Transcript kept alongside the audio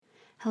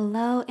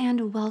Hello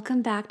and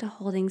welcome back to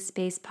Holding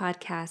Space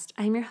Podcast.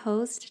 I'm your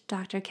host,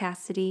 Dr.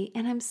 Cassidy,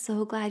 and I'm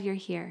so glad you're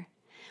here.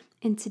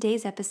 In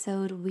today's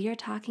episode, we are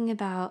talking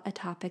about a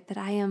topic that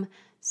I am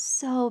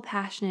so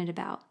passionate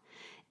about.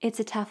 It's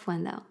a tough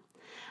one though.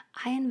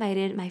 I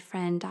invited my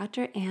friend,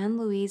 Dr. Ann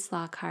Louise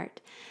Lockhart,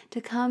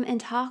 to come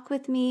and talk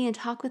with me and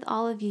talk with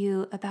all of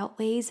you about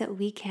ways that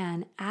we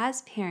can,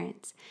 as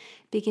parents,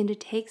 begin to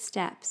take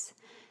steps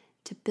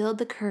to build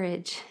the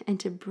courage and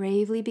to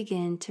bravely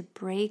begin to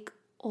break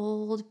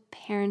old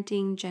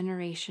parenting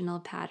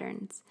generational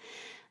patterns.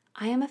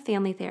 I am a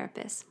family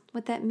therapist.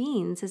 What that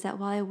means is that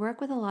while I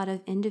work with a lot of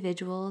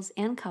individuals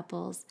and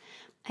couples,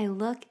 I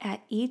look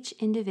at each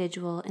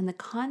individual in the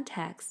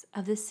context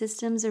of the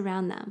systems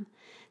around them.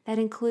 That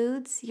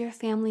includes your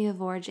family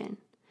of origin.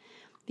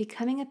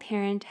 Becoming a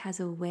parent has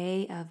a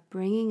way of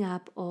bringing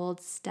up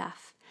old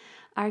stuff.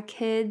 Our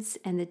kids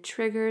and the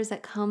triggers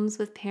that comes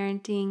with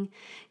parenting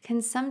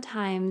can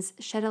sometimes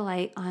shed a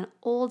light on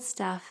old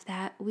stuff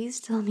that we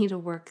still need to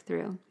work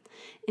through.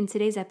 In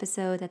today's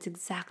episode, that's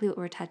exactly what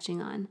we're touching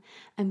on.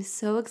 I'm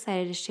so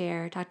excited to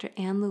share Dr.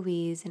 Ann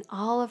Louise and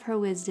all of her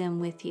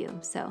wisdom with you.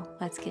 So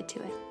let's get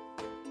to it.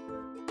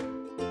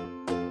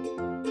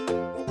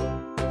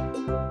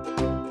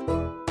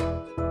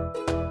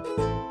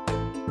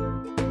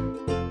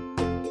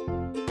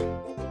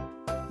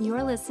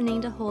 You're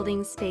listening to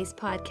Holding Space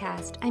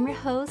Podcast. I'm your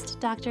host,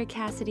 Dr.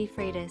 Cassidy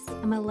Freitas.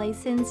 I'm a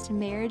licensed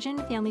marriage and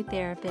family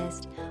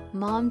therapist,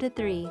 mom to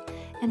 3,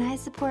 and I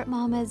support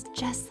mamas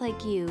just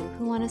like you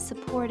who want a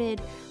supported,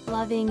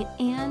 loving,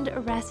 and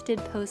rested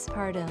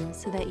postpartum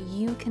so that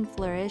you can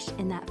flourish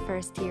in that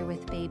first year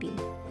with baby.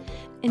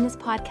 In this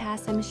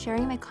podcast, I'm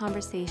sharing my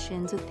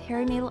conversations with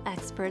perinatal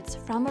experts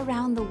from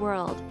around the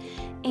world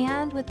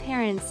and with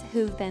parents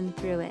who've been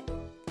through it.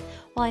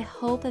 While I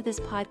hope that this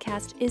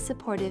podcast is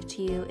supportive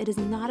to you, it is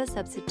not a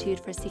substitute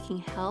for seeking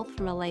help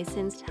from a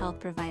licensed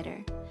health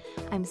provider.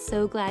 I'm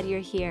so glad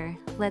you're here.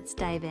 Let's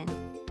dive in.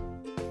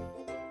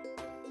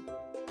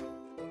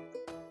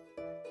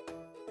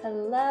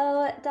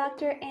 Hello,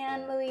 Dr.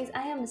 Ann Louise.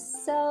 I am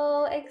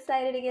so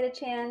excited to get a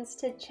chance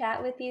to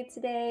chat with you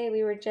today.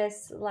 We were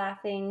just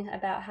laughing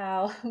about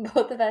how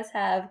both of us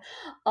have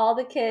all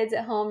the kids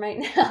at home right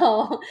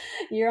now.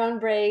 You're on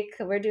break.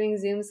 We're doing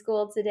Zoom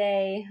school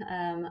today.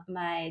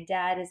 My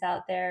dad is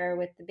out there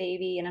with the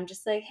baby, and I'm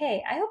just like,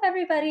 hey, I hope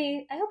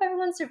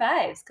everyone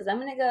survives because I'm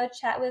going to go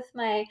chat with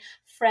my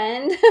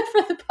friend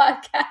for the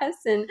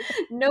podcast and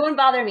no one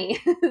bother me.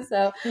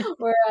 So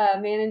we're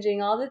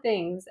managing all the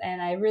things,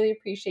 and I really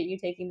appreciate you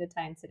taking the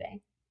time today.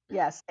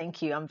 Yes,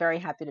 thank you. I'm very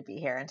happy to be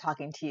here and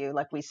talking to you,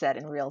 like we said,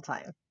 in real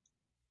time.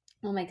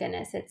 Oh my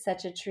goodness, it's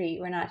such a treat.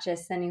 We're not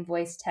just sending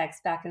voice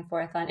text back and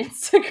forth on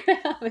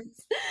Instagram.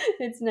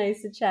 It's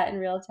nice to chat in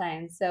real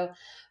time. So,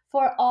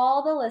 for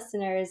all the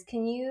listeners,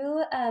 can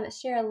you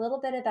share a little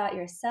bit about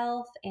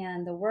yourself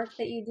and the work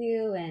that you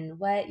do and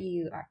what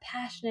you are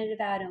passionate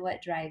about and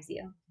what drives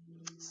you?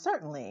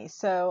 Certainly.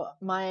 So,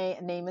 my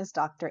name is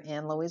Dr.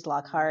 Ann Louise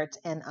Lockhart,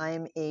 and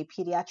I'm a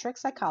pediatric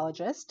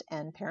psychologist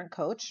and parent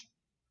coach.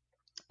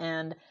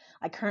 And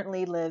I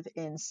currently live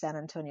in San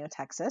Antonio,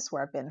 Texas,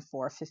 where I've been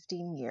for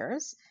 15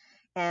 years.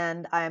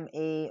 And I'm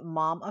a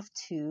mom of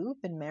 2,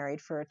 been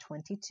married for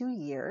 22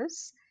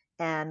 years,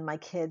 and my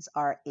kids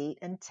are 8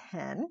 and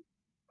 10.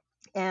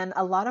 And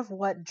a lot of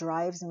what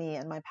drives me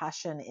and my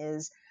passion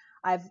is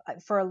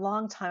for a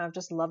long time, I've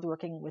just loved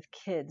working with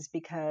kids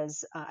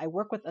because I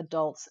work with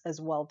adults as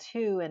well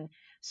too. And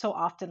so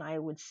often I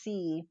would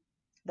see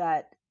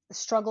that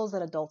struggles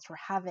that adults were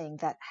having,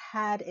 that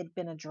had it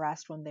been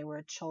addressed when they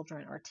were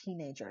children or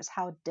teenagers,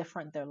 how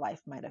different their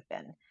life might have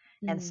been.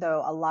 And Mm,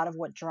 so a lot of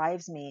what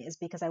drives me is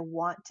because I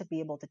want to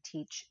be able to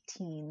teach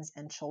teens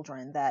and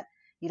children that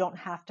you don't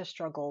have to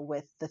struggle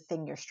with the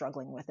thing you're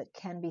struggling with. It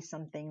can be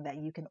something that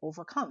you can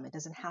overcome. It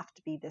doesn't have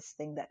to be this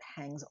thing that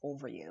hangs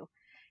over you.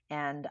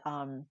 And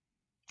um,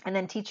 and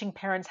then teaching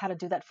parents how to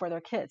do that for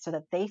their kids so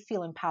that they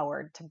feel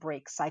empowered to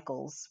break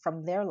cycles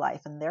from their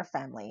life and their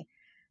family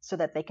so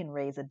that they can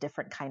raise a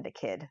different kind of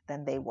kid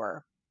than they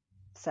were.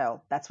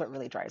 So that's what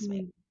really drives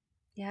me. mm.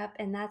 Yep,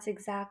 and that's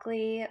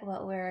exactly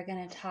what we're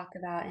going to talk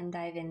about and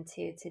dive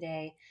into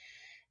today.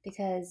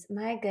 Because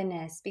my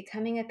goodness,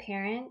 becoming a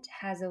parent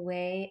has a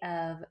way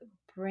of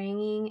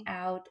bringing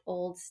out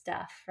old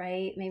stuff,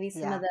 right? Maybe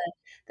some of Yeah.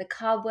 the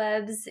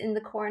cobwebs in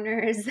the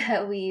corners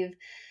that we've,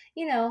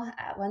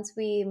 once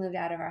we moved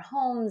out of our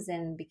homes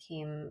and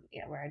became,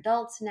 we're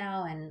adults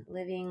now and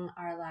living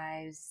our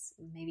lives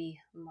maybe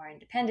more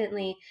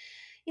independently,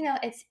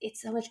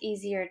 it's so much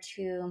easier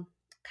to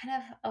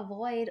kind of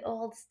avoid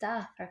old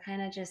stuff or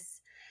kind of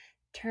just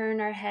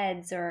turn our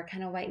heads or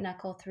kind of white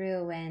knuckle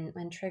through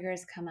when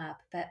triggers come up.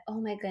 But oh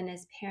my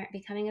goodness,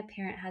 becoming a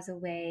parent has a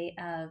way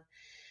of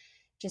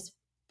just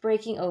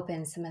breaking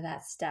open some of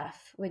that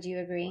stuff. Would you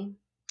agree?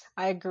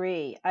 I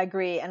agree. I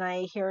agree. And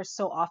I hear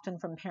so often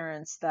from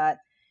parents that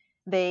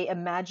they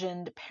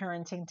imagined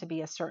parenting to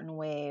be a certain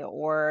way,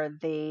 or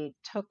they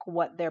took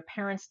what their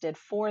parents did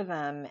for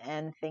them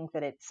and think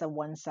that it's a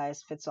one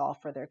size fits all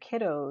for their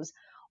kiddos,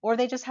 or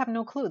they just have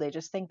no clue. They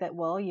just think that,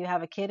 well, you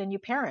have a kid and you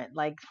parent,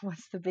 like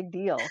what's the big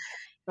deal?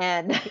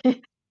 And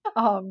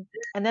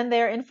and then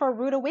they're in for a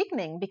rude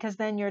awakening, because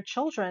then your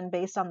children,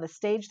 based on the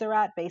stage they're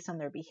at, based on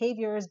their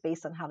behaviors,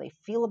 based on how they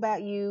feel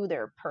about you,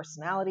 their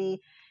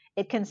personality,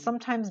 it can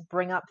sometimes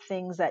bring up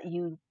things that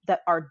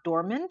are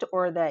dormant,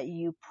 or that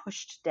you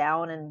pushed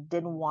down and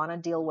didn't want to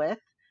deal with,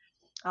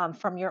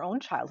 from your own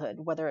childhood,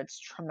 whether it's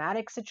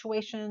traumatic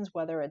situations,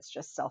 whether it's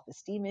just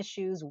self-esteem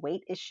issues,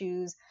 weight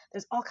issues.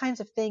 There's all kinds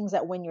of things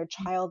that when your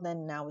child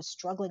then now is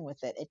struggling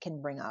with it, it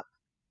can bring up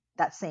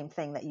that same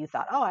thing that you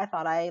thought, oh, I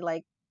thought I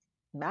like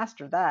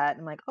mastered that.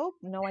 And like, oh,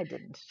 no, I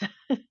didn't.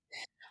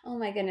 Oh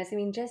my goodness. I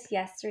mean, just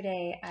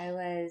yesterday,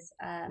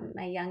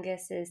 my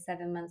youngest is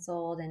 7 months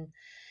old, and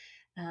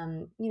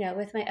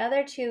with my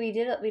other two, we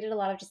did a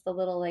lot of just the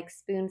little like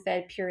spoon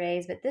fed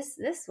purees, but this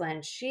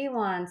one,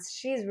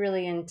 she's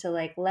really into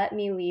like, let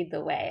me lead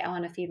the way. I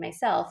want to feed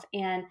myself,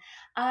 and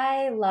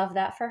I love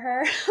that for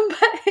her.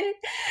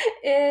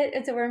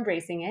 But so we're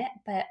embracing it.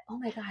 But oh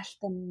my gosh,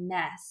 the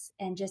mess,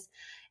 and just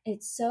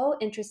it's so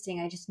interesting.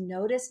 I just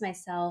noticed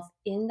myself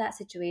in that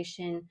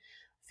situation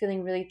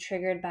feeling really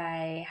triggered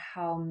by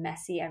how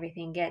messy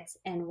everything gets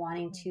and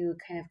wanting to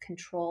kind of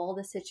control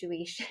the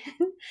situation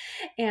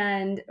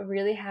and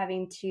really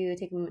having to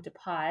take a moment to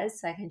pause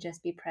so I can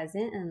just be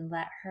present and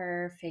let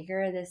her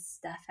figure this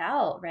stuff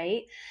out,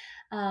 right?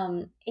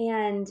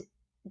 And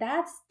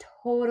that's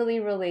totally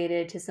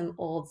related to some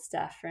old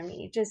stuff for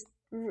me.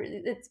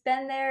 It's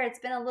been there. It's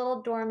been a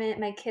little dormant.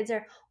 My kids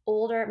are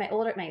older. My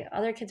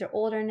other kids are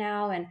older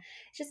now, and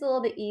it's just a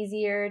little bit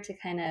easier to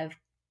kind of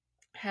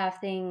have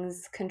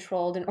things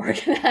controlled and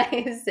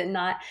organized and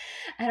not,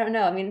 I don't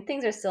know. I mean,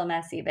 things are still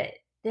messy, but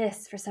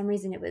this, for some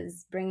reason, it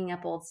was bringing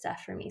up old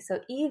stuff for me. So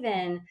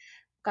even,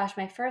 gosh,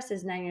 my first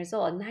is 9 years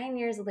old. 9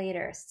 years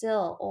later,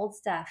 still old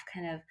stuff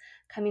kind of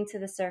coming to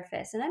the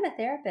surface. And I'm a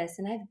therapist,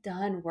 and I've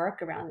done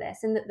work around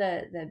this. And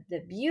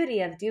the beauty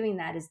of doing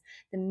that is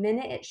the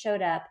minute it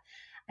showed up,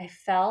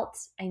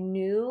 I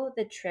knew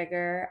the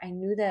trigger, I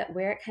knew that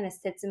where it kind of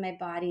sits in my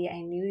body,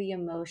 I knew the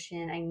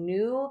emotion, I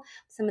knew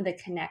some of the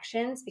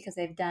connections because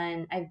I've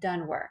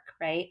done work,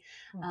 right?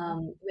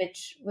 Mm-hmm.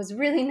 Which was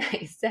really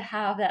nice to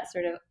have that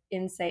sort of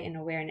insight and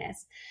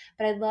awareness.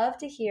 But I'd love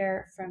to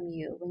hear from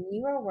you when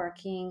you are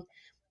working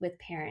with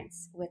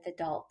parents, with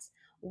adults.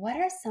 What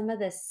are some of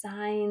the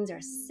signs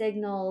or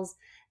signals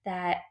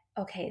that,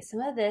 okay,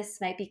 some of this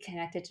might be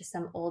connected to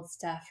some old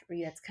stuff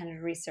that's kind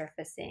of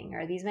resurfacing,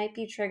 or these might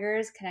be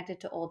triggers connected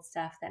to old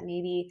stuff that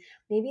maybe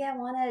I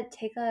want to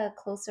take a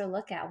closer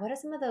look at. What are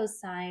some of those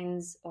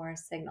signs or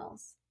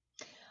signals?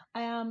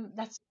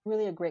 That's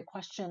really a great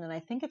question. And I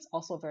think it's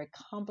also a very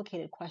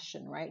complicated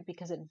question, right?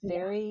 Because it Yeah.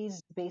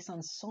 varies based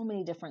on so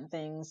many different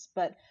things.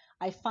 But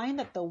I find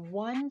that the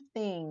one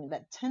thing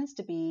that tends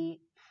to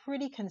be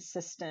pretty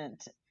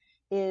consistent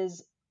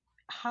is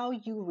how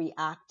you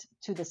react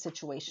to the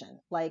situation.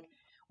 Like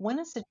when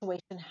a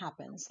situation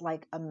happens,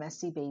 like a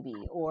messy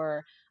baby,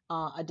 or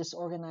a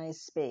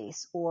disorganized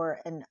space, or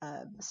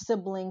a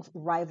sibling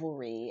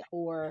rivalry,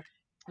 or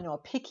a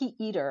picky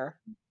eater,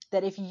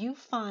 that if you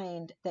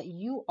find that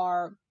you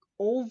are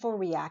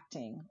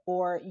overreacting,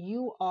 or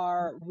you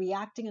are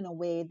reacting in a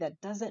way that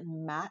doesn't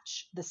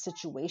match the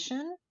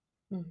situation,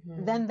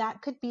 Mm-hmm. then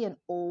that could be an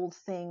old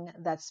thing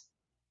that's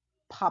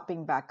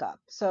popping back up.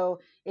 So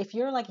if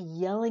you're like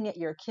yelling at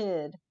your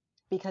kid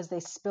because they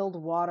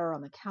spilled water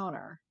on the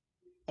counter,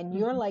 and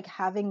you're Mm-hmm. like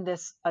having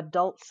this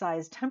adult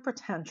sized temper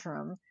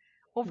tantrum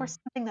over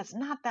something that's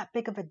not that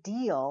big of a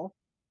deal,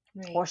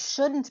 Right. or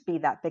shouldn't be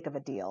that big of a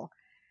deal,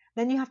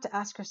 then you have to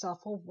ask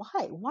yourself, well,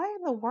 why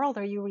in the world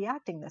are you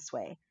reacting this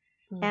way?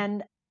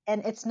 Mm.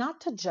 And it's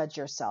not to judge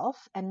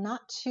yourself and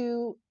not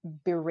to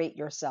berate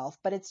yourself,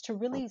 but it's to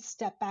really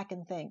step back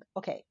and think,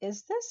 okay,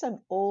 is this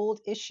an old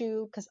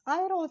issue? Because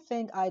I don't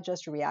think I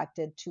just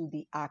reacted to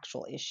the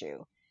actual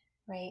issue.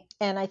 Right.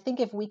 And I think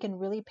if we can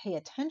really pay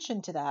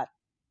attention to that,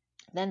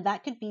 then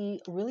that could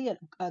be really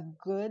a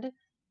good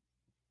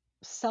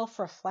self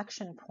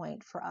reflection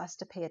point for us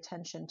to pay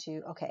attention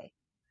to. Okay,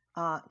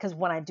 because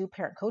when I do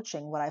parent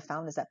coaching, what I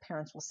found is that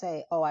parents will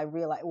say, "Oh, I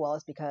realize, well,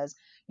 it's because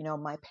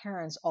my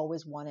parents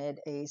always wanted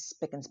a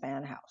spick and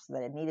span house,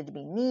 that it needed to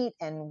be neat,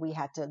 and we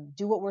had to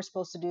do what we're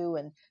supposed to do,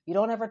 and you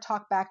don't ever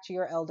talk back to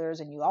your elders,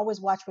 and you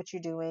always watch what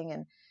you're doing,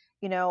 and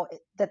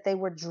that they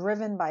were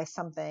driven by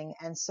something,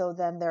 and so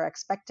then they're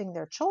expecting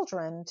their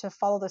children to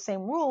follow the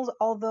same rules,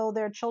 although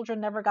their children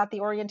never got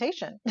the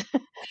orientation."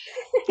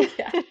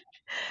 Yeah.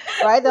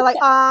 Right? They're like,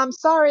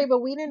 sorry,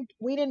 but we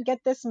didn't get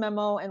this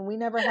memo, and we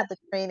never had the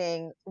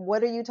training.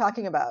 What are you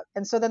talking about?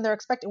 And so then they're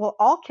expecting, well,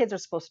 all kids are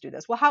supposed to do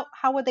this. Well,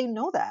 how would they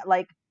know that?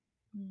 Like,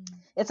 Mm.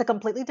 it's a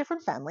completely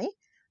different family,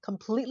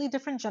 completely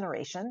different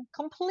generation,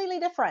 completely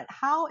different.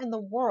 How in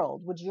the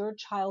world would your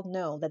child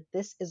know that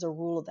this is a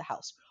rule of the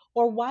house?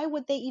 Or why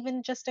would they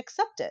even just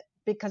accept it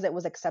because it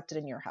was accepted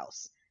in your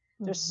house?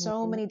 There's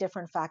so Mhm. many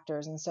different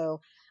factors. And so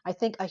I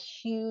think a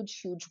huge,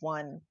 huge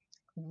one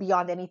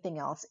beyond anything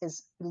else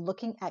is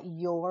looking at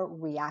your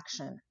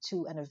reaction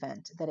to an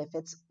event. That if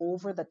it's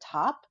over the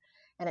top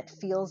and it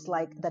feels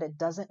like that it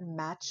doesn't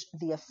match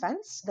the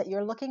offense that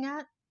you're looking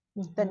at,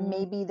 then Mm-hmm.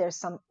 maybe there's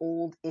some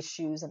old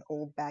issues and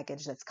old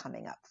baggage that's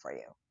coming up for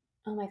you.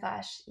 Oh my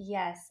gosh,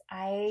 yes.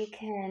 I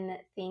can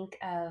think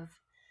of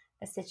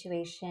a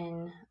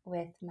situation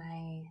with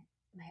my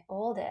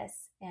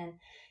oldest, and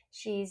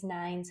she's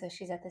 9, so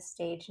she's at the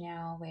stage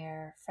now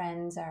where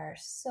friends are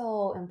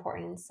so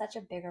important, such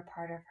a bigger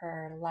part of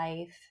her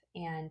life,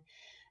 and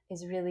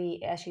is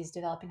really, as she's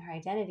developing her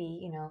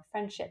identity,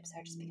 friendships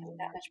are just becoming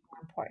that much more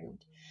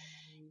important.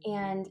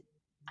 And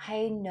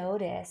I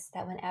notice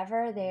that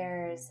whenever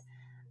there's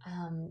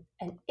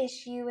an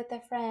issue with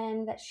a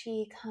friend that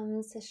she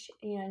comes to,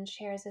 and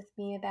shares with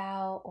me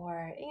about,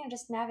 or,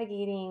 just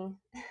navigating,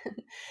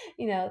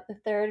 the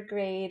third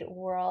grade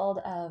world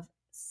of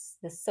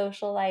the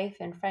social life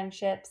and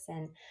friendships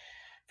and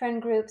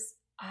friend groups,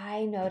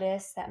 I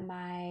notice that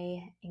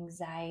my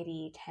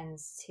anxiety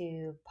tends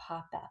to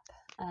pop up.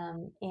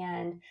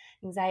 And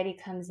anxiety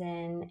comes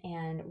in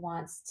and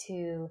wants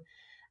to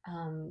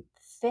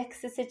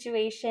fix the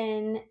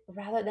situation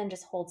rather than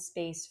just hold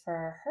space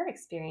for her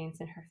experience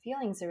and her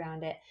feelings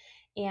around it.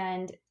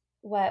 And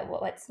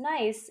what's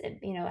nice,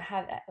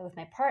 have with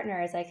my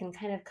partner is I can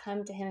kind of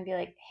come to him and be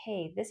like,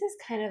 hey, this is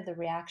kind of the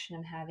reaction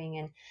I'm having,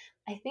 and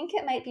I think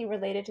it might be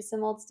related to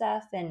some old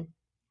stuff. And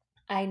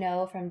I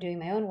know from doing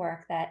my own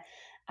work that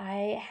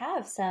I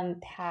have some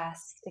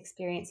past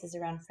experiences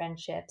around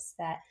friendships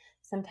that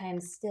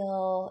sometimes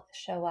still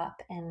show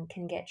up and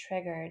can get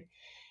triggered.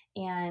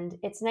 And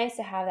it's nice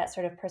to have that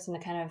sort of person to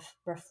kind of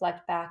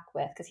reflect back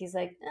with, because he's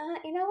like,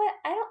 you know what?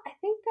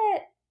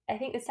 I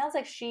think it sounds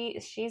like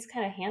she's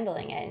kind of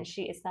handling it, and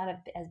it's not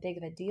as big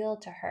of a deal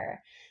to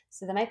her.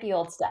 So that might be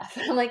old stuff.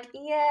 I'm like,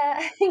 yeah,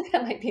 I think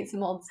that might be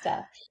some old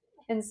stuff.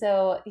 And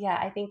so, yeah,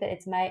 I think that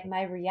it's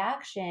my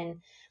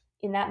reaction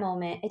in that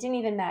moment. It didn't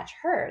even match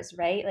hers,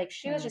 right? Like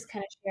she was Mm. just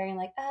kind of sharing,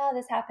 like, oh,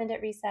 this happened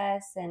at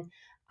recess, and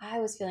I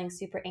was feeling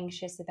super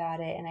anxious about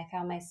it, and I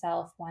found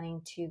myself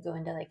wanting to go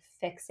into like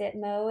fix it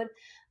mode,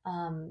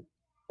 um,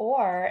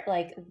 or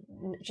like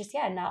just,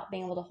 yeah, not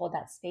being able to hold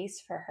that space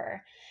for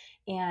her.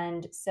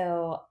 And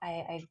so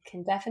I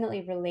can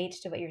definitely relate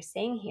to what you're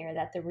saying here,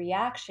 that the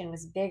reaction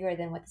was bigger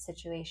than what the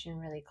situation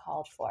really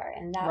called for,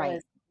 and that Right.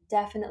 was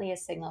definitely a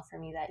signal for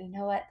me that, you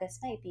know what, this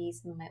might be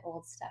some of my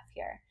old stuff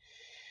here.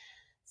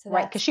 So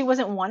Right, because that's she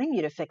wasn't wanting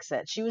you to fix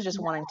it. She was just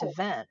wanting to no,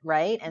 vent,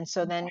 right? And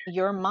so then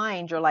your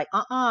mind, you're like,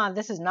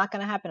 this is not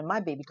going to happen to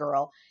my baby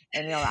girl.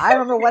 And I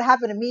remember what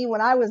happened to me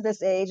when I was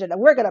this age, and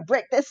we're going to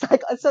break this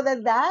cycle. And so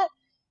then that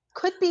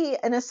could be,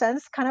 in a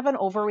sense, kind of an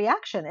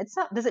overreaction. It's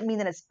not doesn't mean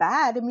that it's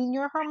bad. I mean,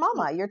 you're her right,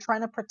 mama. You're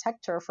trying to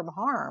protect her from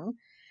harm,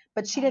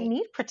 but she didn't right,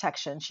 need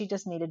protection. She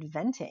just needed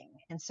venting.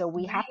 And so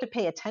we have to right.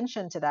 pay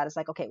attention to that. It's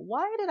like, okay,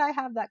 why did I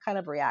have that kind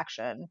of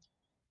reaction?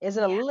 Is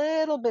it a Yeah.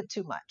 little bit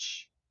too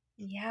much?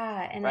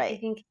 Yeah, and I Right.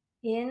 think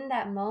in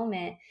that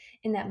moment,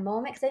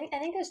 because I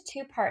think there's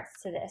two parts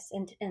to this,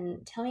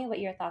 and tell me what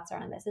your thoughts are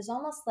on this. There's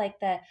almost like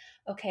the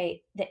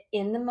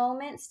in the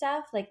moment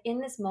stuff, like in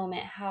this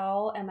moment,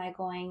 how am I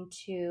going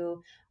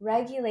to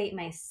regulate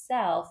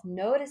myself,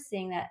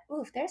 noticing that,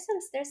 oof, there's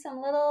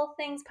some little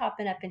things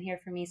popping up in here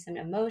for me, some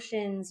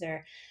emotions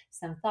or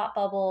some thought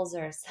bubbles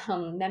or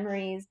some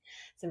memories,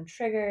 some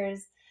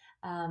triggers.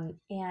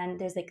 And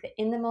there's like the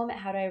in the moment,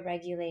 how do I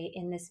regulate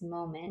in this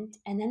moment?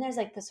 And then there's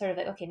like the sort of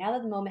like, okay, now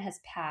that the moment has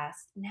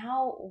passed,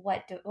 now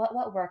what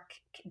work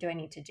do I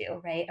need to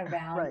do, right,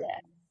 around Right.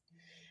 it?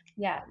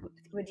 Yeah.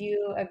 Would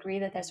you agree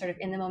that there's sort of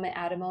in the moment,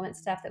 out of moment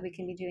stuff that we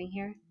can be doing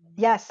here?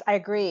 Yes, I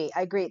agree.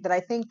 I agree that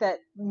I think that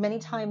many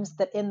times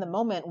that in the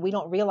moment we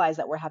don't realize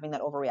that we're having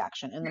that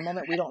overreaction. In the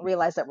moment we don't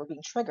realize that we're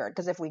being triggered,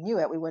 because if we knew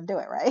it, we wouldn't do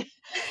it, right?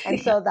 And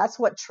Yeah. so that's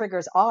what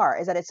triggers are,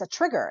 is that it's a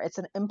trigger. It's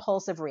an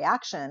impulsive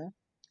reaction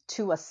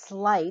to a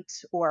slight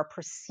or a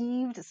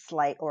perceived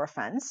slight or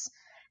offense.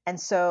 And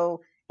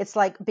so it's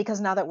like,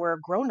 because now that we're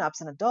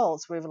grown-ups and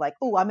adults, we're like,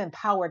 "Oh, I'm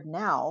empowered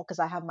now because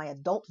I have my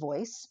adult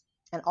voice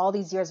and all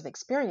these years of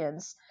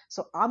experience.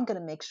 So I'm going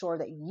to make sure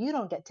that you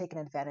don't get taken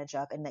advantage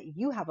of and that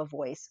you have a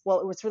voice."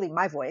 Well, it was really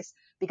my voice,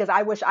 because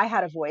I wish I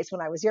had a voice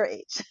when I was your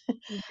age.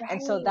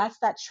 And so Right. that's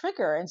that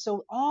trigger. And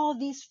so all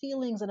these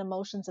feelings and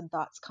emotions and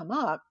thoughts come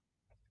up.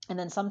 And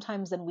then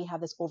sometimes then we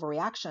have this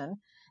overreaction,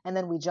 and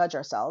then we judge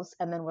ourselves,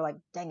 and then we're like,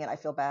 dang it, I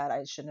feel bad.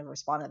 I shouldn't have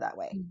responded that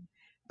way. Mm.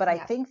 But I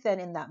Yeah. think then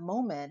in that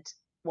moment,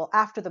 well,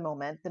 after the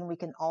moment, then we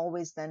can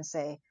always then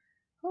say,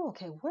 oh,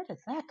 okay, where did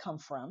that come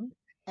from?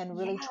 And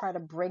really Yeah. try to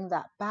bring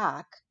that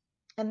back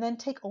and then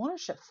take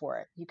ownership for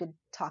it. You could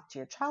talk to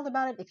your child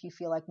about it if you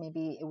feel like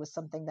maybe it was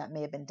something that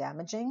may have been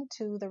damaging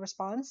to the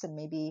response. And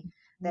maybe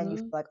then you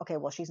feel Mhm. like, okay,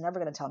 well, she's never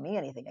going to tell me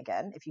anything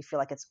again, if you feel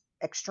like it's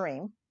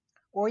extreme.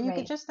 Or you could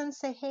Right. just then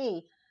say,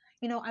 hey,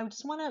 I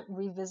just want to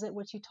revisit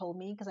what you told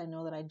me, because I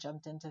know that I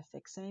jumped into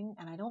fixing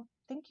and I don't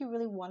think you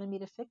really wanted me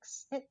to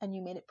fix it, and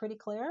you made it pretty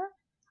clear.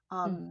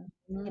 Um,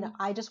 Mhm.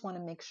 I just want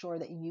to make sure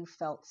that you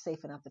felt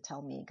safe enough to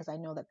tell me, because I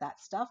know that that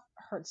stuff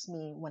hurts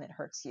me when it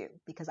hurts you,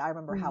 because I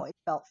remember Mm. how it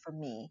felt for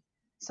me.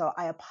 So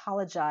I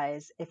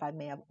apologize if I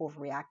may have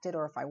overreacted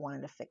or if I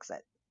wanted to fix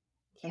it.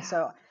 And Yeah.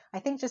 so I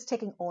think just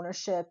taking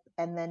ownership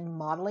and then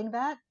modeling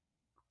that,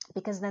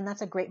 because then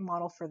that's a great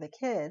model for the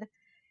kid.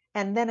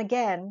 And then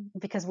again,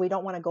 because we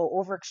don't want to go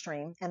over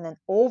extreme and then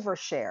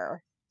overshare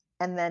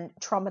and then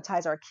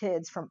traumatize our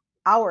kids from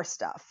our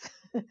stuff.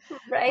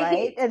 Right.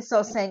 Right. And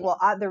so saying, well,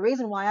 the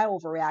reason why I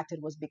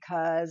overreacted was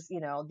because,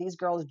 these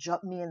girls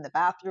jumped me in the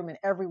bathroom and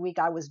every week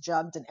I was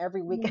jumped and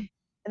every week. Mm,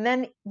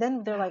 And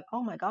then they're like,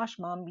 oh my gosh,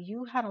 mom,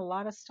 you had a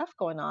lot of stuff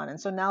going on. And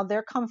so now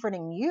they're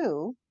comforting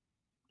you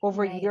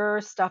over right.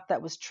 your stuff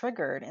that was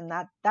triggered. And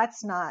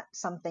that's not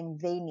something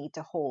they need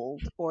to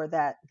hold or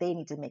that they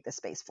need to make the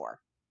space for.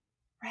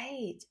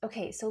 Right.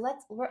 Okay. So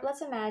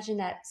let's imagine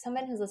that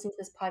someone who's listening to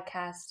this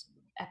podcast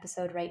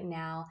episode right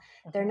now,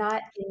 they're Hmm.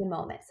 not in the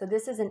moment. So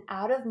this is an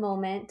out of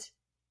moment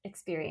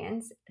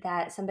experience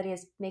that somebody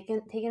has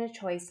taken a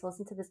choice to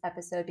listen to this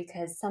episode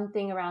because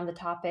something around the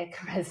topic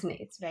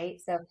resonates, right?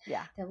 So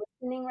Yeah. they're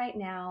listening right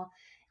now,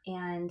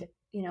 and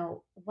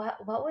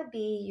what would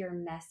be your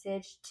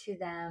message to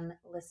them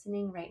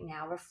listening right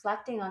now,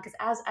 reflecting on, because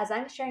as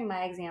I'm sharing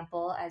my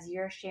example, as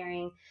you're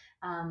sharing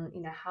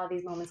how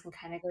these moments can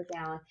kind of go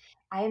down,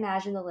 I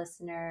imagine the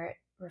listener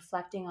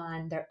reflecting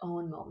on their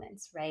own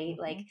moments, right?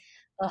 Like,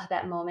 Hmm. oh,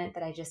 that moment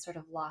that I just sort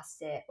of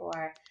lost it,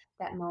 or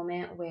that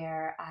moment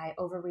where I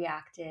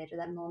overreacted, or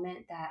that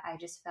moment that I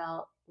just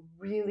felt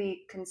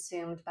really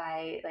consumed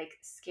by like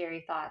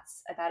scary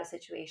thoughts about a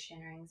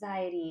situation, or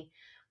anxiety,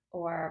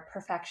 or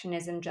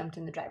perfectionism jumped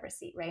in the driver's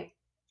seat, right?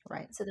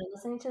 Right. So they're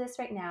listening to this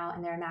right now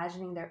and they're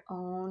imagining their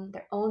own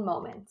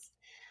moments.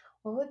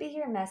 What would be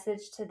your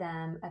message to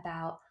them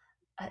about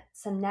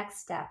some next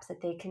steps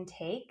that they can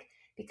take,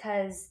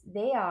 because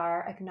they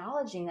are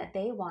acknowledging that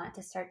they want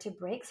to start to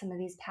break some of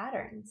these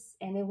patterns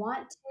and they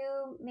want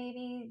to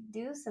maybe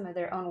do some of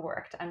their own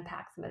work to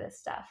unpack some of this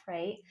stuff,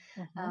 right?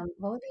 Hmm.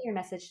 What would be your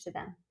message to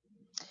them?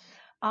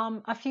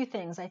 A few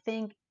things. I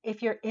think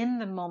if you're in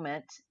the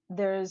moment,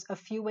 there's a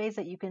few ways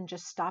that you can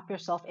just stop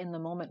yourself in the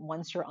moment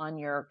once you're on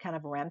your kind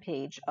of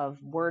rampage of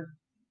word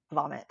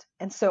vomit.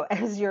 And so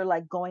as you're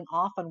like going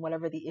off on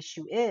whatever the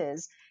issue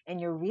is and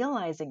you're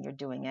realizing you're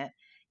doing it,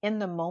 in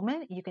the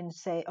moment, you can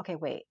say, okay,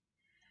 wait,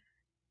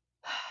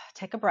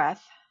 take a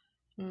breath.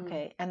 Mm,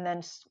 Okay. And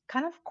then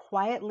kind of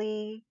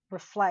quietly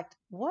reflect,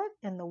 what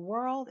in the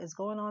world is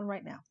going on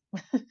right now?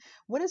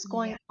 What is yeah.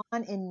 going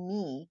on in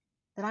me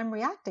that I'm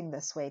reacting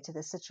this way to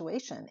this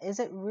situation? Is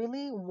it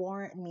really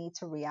warrant me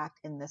to react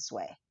in this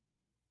way?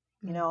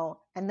 Mm,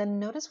 And then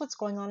notice what's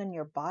going on in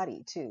your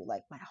body too.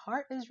 Like my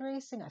heart is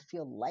racing, I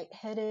feel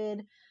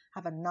lightheaded,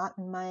 have a knot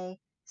in my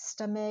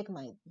stomach,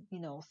 my,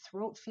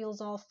 throat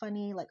feels all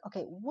funny. Like,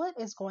 okay, what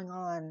is going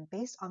on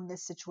based on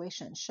this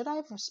situation? Should I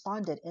have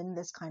responded in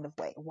this kind of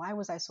way? Why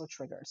was I so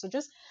triggered? So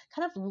just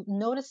kind of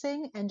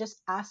noticing and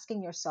just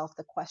asking yourself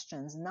the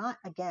questions, not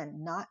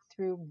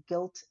through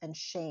guilt and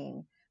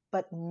shame,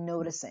 but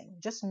noticing.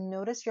 Just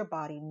notice your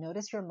body,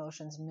 notice your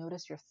emotions,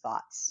 notice your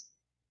thoughts.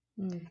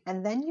 mm,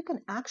 And then you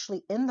can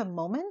actually, in the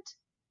moment,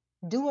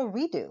 do a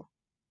redo.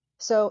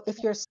 So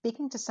if you're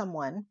speaking to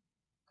someone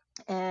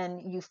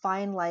and you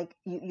find like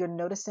you're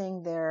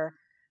noticing their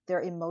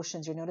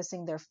emotions, you're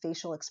noticing their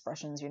facial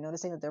expressions, you're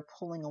noticing that they're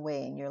pulling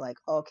away, and you're like,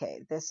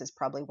 okay, this is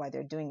probably why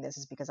they're doing this,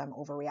 is because I'm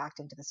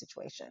overreacting to the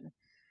situation.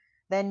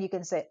 Then you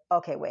can say,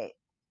 okay, wait,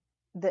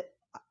 the,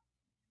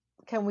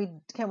 can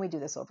we do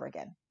this over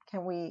again?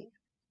 Can we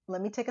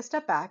Let me take a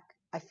step back.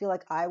 I feel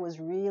like I was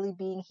really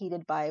being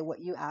heated by what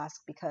you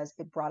asked because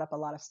it brought up a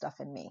lot of stuff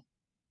in me.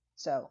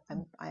 So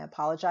I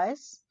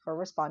apologize for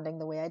responding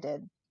the way I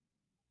did.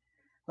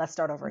 Let's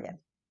start over mm. again.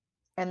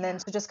 And then Yeah.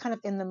 so just kind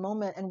of in the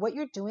moment. And what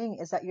you're doing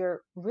is that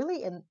you're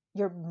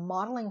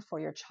modeling for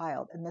your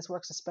child. And this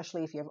works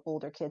especially if you have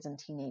older kids and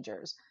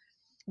teenagers.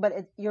 But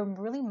you're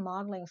really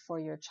modeling for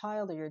your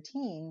child or your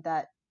teen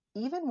that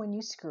even when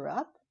you screw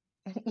up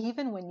and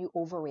even when you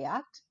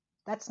overreact,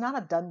 that's not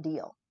a done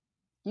deal.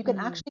 You can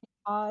Mm, actually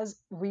pause,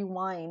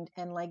 rewind,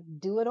 and like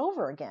do it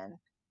over again.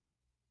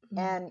 mm.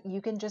 And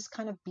you can just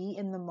kind of be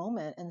in the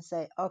moment and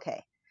say,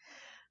 okay,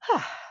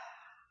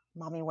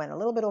 mommy went a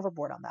little bit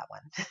overboard on that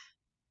one.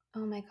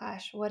 Oh my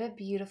gosh, what a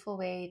beautiful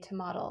way to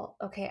model.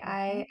 Okay,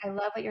 Hmm. I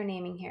love what you're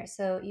naming here.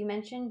 So you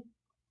mentioned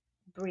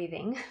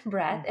breathing,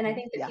 breath. And I Hmm.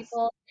 think that Yes.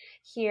 people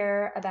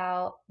hear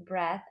about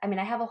breath. I mean,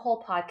 I have a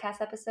whole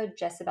podcast episode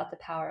just about the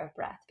power of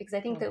breath, because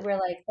I think Mm. that we're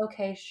like,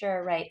 okay,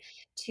 sure, right.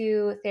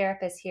 Two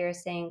therapists here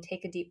saying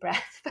take a deep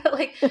breath. But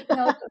like,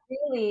 no, but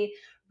really,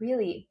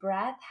 really,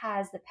 breath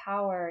has the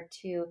power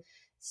to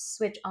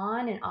switch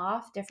on and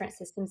off different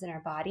systems in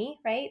our body,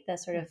 right? The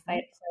sort of Hmm.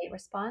 fight flight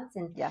response.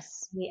 And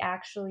Yes. we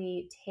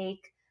actually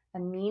take a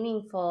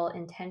meaningful,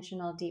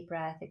 intentional deep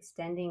breath,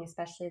 extending,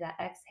 especially that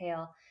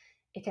exhale,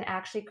 it can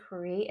actually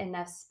create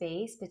enough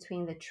space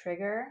between the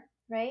trigger,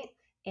 right,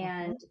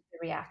 and Hmm. the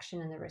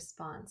reaction and the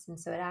response. And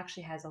so it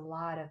actually has a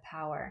lot of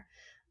power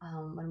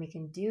when we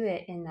can do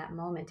it in that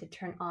moment to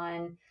turn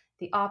on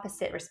the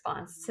opposite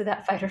response to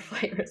that fight or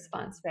flight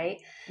response, right?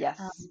 Yes.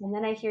 And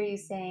then I hear you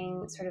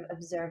saying, sort of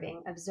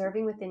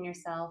observing within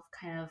yourself,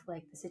 kind of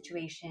like the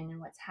situation and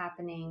what's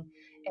happening,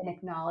 an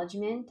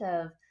acknowledgement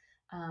of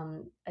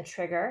a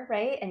trigger,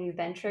 right? And you've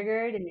been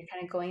triggered and you're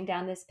kind of going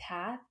down this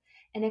path,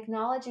 and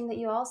acknowledging that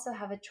you also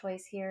have a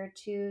choice here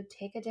to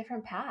take a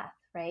different path,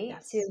 right?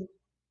 Yes.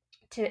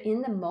 To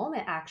in the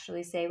moment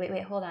actually say,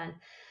 wait, hold on,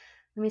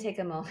 let me take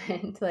a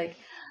moment, like,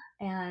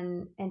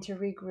 and to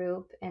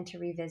regroup and to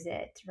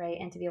revisit, right,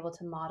 and to be able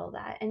to model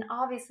that. And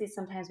obviously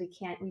sometimes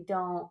we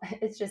don't,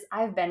 it's just,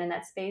 I've been in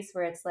that space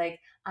where it's like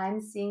I'm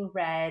seeing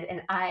red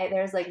and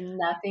there's like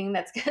nothing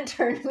that's going to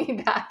turn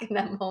me back in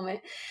that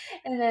moment.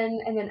 And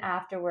then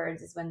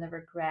afterwards is when the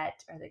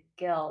regret or the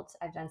guilt,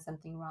 I've done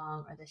something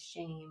wrong, or the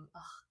shame, oh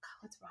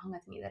God, what's wrong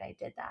with me that I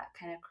did that,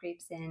 kind of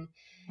creeps in.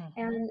 Hmm.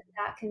 And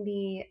that can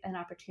be an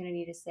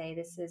opportunity to say,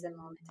 this is a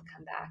moment to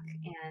come back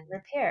and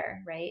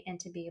repair, right? And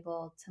to be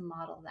able to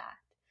model that.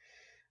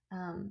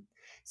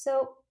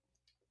 So,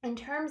 in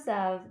terms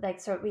of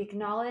like, so we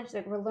acknowledge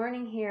that we're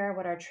learning here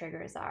what our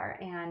triggers are,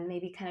 and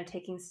maybe kind of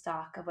taking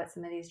stock of what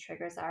some of these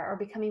triggers are, or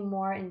becoming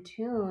more in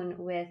tune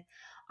with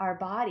our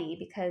body,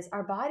 because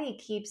our body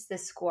keeps the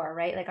score,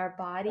 right? Like our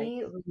Right.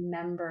 body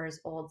remembers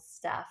old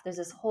stuff. There's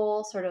this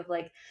whole sort of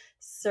like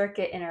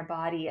circuit in our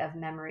body of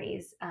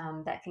memories,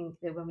 that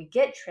when we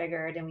get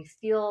triggered and we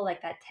feel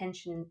like that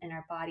tension in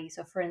our body.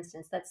 So for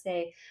instance, let's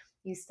say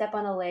you step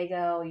on a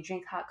Lego, you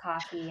drink hot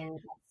coffee, and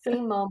that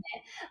same moment,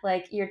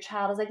 like your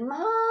child is like,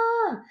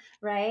 mom,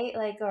 right?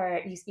 Like, or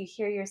you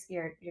hear your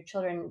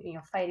children,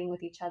 fighting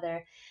with each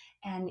other,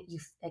 and you,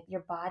 like,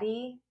 your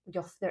body,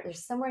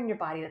 there's somewhere in your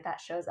body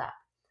that shows up,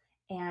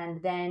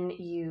 and then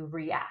you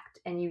react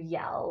and you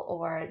yell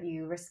or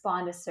you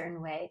respond a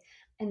certain way.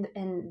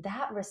 And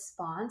that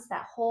response,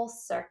 that whole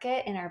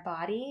circuit in our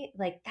body,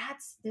 like,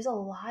 there's a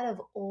lot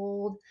of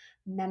old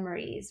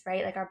memories,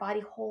 right? Like our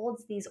body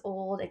holds these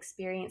old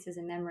experiences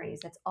and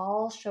memories that's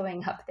all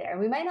showing up there.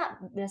 We might not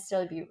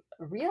necessarily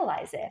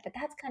realize it, but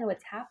that's kind of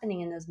what's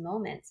happening in those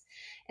moments.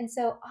 And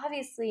so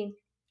obviously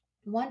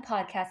one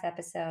podcast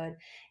episode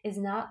is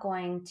not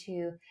going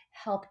to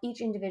help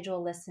each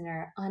individual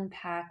listener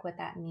unpack what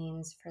that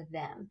means for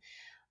them.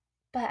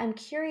 But I'm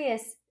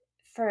curious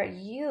for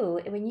you,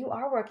 when you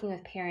are working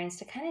with parents,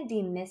 to kind of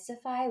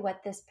demystify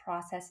what this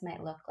process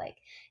might look like.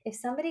 If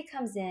somebody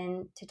comes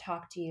in to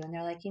talk to you and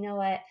they're like, you know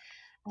what,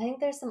 I think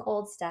there's some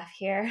old stuff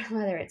here,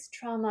 whether it's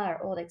trauma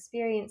or old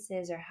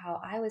experiences or how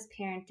I was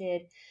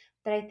parented,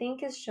 that I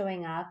think is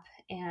showing up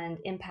and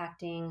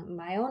impacting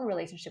my own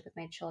relationship with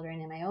my children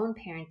and my own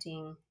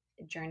parenting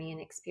journey and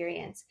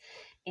experience.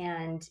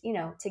 And,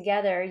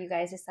 together you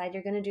guys decide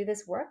you're going to do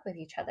this work with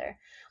each other.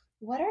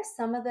 What are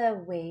some of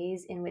the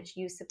ways in which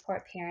you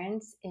support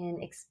parents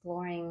in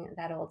exploring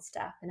that old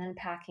stuff and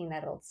unpacking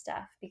that old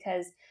stuff?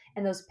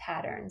 And those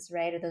patterns,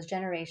 right? Or those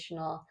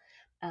generational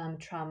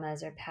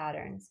traumas or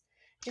patterns,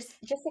 just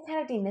to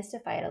kind of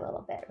demystify it a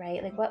little bit,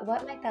 right? Like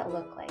what might that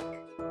look like?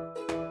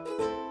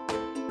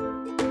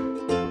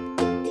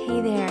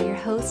 Hey there, your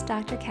host,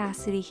 Dr.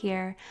 Cassidy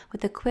here,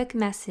 with a quick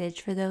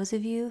message for those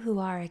of you who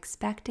are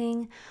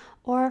expecting,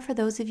 or for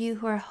those of you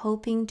who are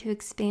hoping to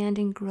expand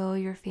and grow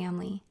your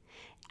family.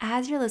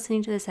 As you're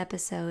listening to this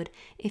episode,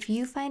 if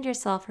you find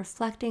yourself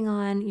reflecting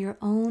on your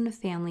own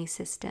family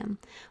system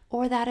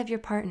or that of your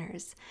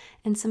partners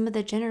and some of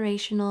the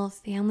generational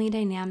family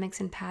dynamics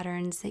and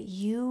patterns that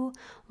you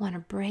want to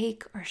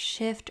break or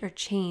shift or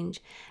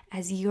change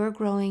as you're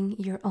growing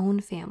your own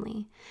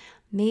family,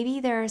 maybe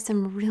there are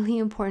some really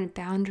important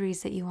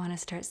boundaries that you want to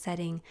start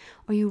setting,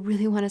 or you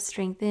really want to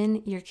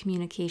strengthen your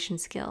communication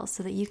skills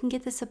so that you can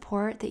get the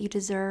support that you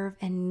deserve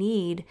and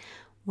need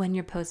when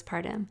you're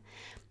postpartum.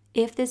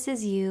 If this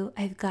is you,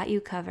 I've got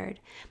you covered.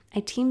 I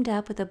teamed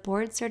up with a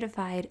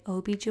board-certified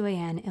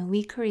OBGYN and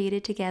we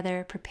created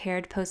together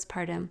Prepared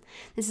Postpartum.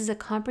 This is a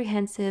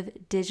comprehensive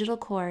digital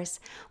course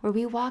where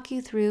we walk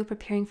you through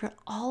preparing for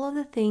all of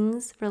the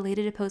things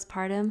related to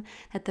postpartum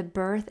that the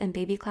birth and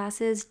baby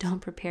classes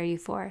don't prepare you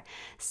for,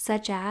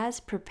 such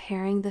as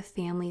preparing the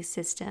family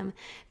system,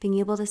 being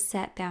able to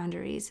set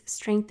boundaries,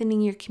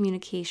 strengthening your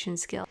communication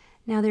skills.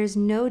 Now, there's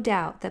no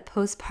doubt that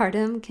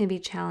postpartum can be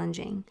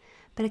challenging,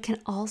 but it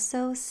can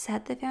also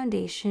set the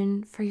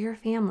foundation for your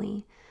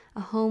family,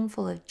 a home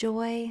full of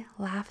joy,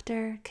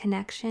 laughter,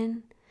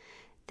 connection.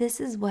 This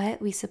is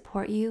what we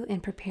support you in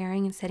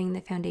preparing and setting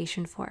the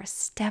foundation for,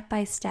 step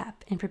by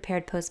step, in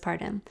Prepared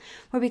Postpartum,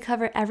 where we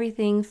cover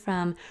everything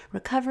from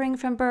recovering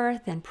from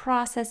birth and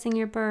processing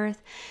your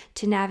birth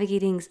to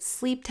navigating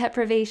sleep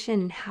deprivation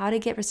and how to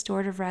get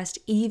restorative rest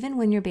even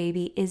when your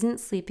baby isn't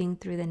sleeping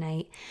through the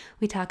night.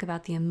 We talk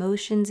about the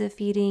emotions of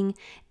feeding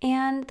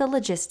and the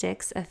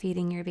logistics of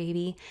feeding your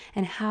baby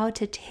and how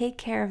to take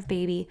care of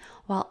baby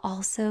while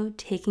also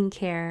taking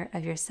care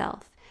of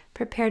yourself.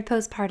 Prepared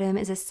Postpartum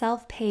is a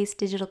self-paced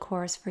digital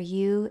course for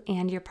you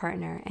and your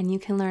partner, and you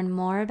can learn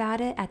more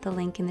about it at the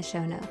link in the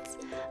show notes.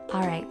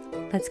 All right,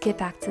 let's get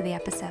back to the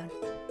episode.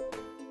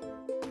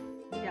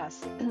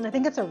 Yes, I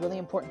think it's a really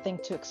important thing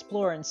to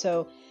explore. And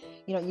so,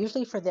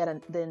 usually for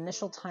that, the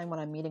initial time when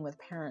I'm meeting with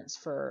parents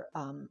for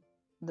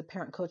the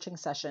parent coaching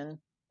session,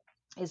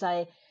 is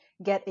I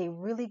get a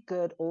really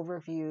good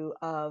overview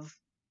of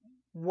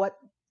what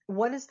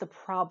is the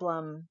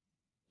problem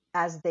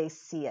as they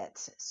see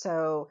it.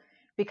 So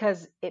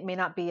because it may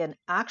not be an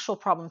actual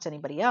problem to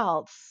anybody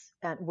else,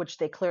 and which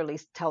they clearly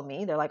tell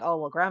me. They're like, oh,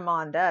 well, grandma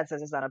and dad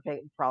says it's not a big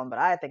problem, but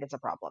I think it's a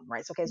problem,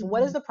 right? So, okay, so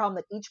what is Mhm. the problem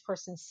that each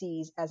person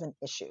sees as an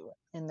issue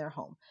in their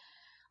home?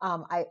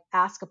 I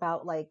ask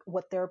about like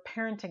what their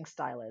parenting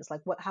style is,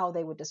 like how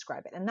they would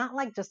describe it, and not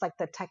like just like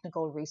the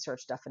technical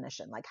research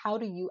definition. Like, how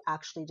do you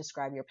actually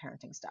describe your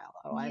parenting style?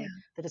 Oh, Yeah. I'm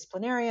the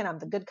disciplinarian, I'm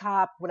the good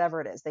cop,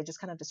 whatever it is. They just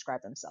kind of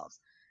describe themselves.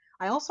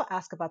 I also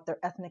ask about their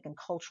ethnic and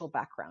cultural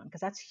background because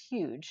that's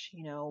huge.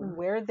 Mm.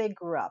 Where they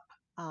grew up,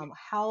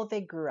 how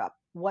they grew up,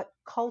 what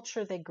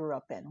culture they grew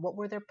up in, what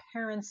were their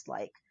parents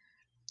like,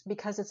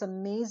 because it's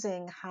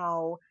amazing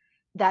how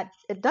that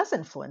it does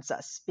influence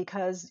us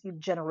because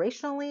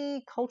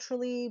generationally,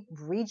 culturally,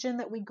 region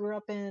that we grew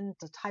up in,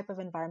 the type of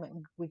environment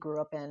we grew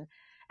up in.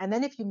 And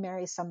then if you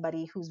marry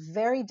somebody who's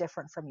very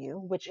different from you,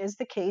 which is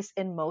the case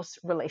in most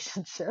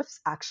relationships,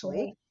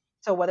 actually. Right.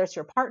 So whether it's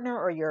your partner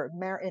or you're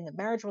in a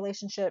marriage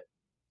relationship,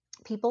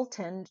 people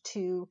tend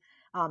to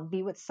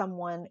be with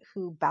someone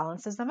who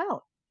balances them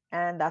out.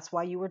 And that's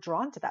why you were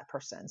drawn to that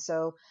person.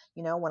 So,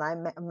 when I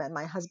met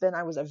my husband,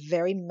 I was a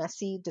very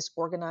messy,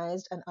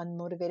 disorganized, and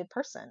unmotivated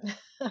person.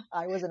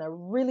 I was in a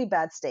really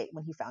bad state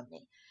when he found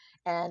me.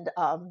 And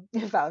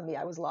he found me,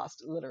 I was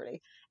lost,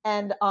 literally.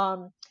 And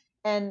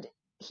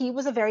he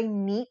was a very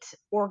neat,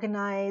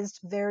 organized,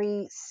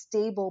 very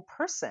stable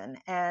person.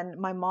 And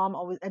my mom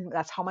always, and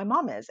that's how my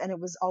mom is. And it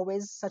was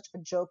always such a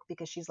joke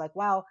because she's like,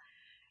 wow,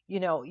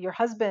 your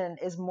husband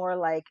is more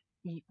like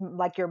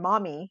your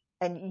mommy,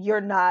 and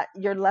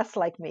you're less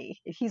like me.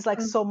 He's like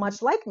so Mhm.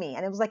 much like me.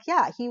 And it was like,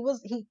 yeah, he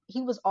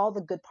was all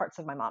the good parts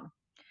of my mom.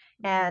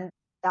 Mm. And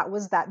that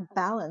was that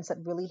balance that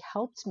really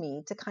helped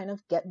me to kind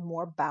of get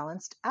more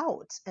balanced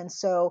out. And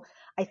so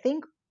I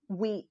think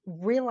we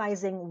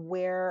realizing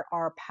where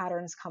our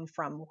patterns come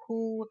from,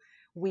 who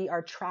we are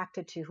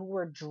attracted to, who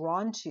we're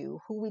drawn to,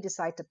 who we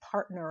decide to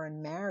partner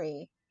and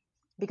marry,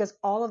 because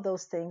all of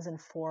those things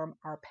inform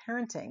our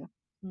parenting,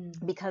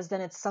 Mm. because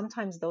then it's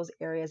sometimes those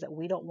areas that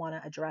we don't want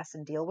to address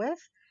and deal with,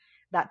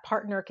 that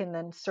partner can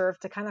then serve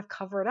to kind of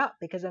cover it up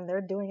because then they're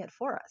doing it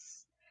for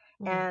us.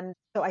 Mm. And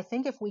so I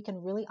think if we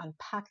can really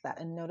unpack that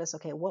and notice,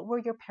 okay, what were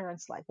your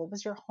parents like? What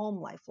was your home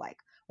life like?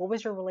 What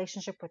was your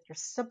relationship with your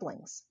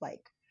siblings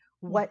like?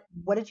 What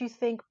Mhm. did you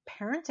think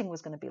parenting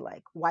was going to be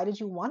like? Why did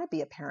you want to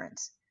be a parent?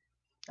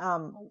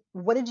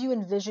 What did you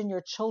envision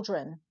your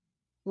children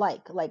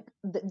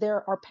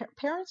there are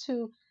parents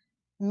who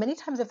many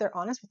times, if they're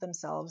honest with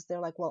themselves, they're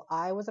like, well,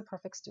 I was a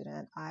perfect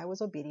student, I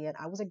was obedient,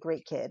 I was a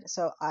great kid,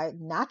 so I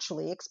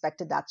naturally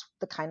expected that's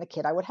the kind of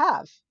kid I would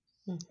have.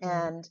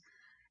 Mhm.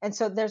 And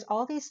so there's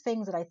all these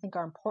things that I think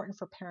are important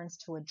for parents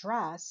to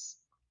address,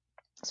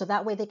 so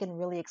that way they can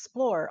really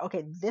explore,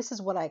 okay, this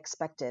is what I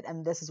expected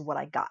and this is what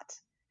I got.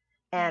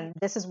 Right. And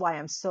this is why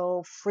I'm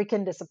so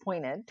freaking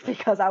disappointed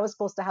because I was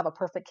supposed to have a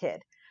perfect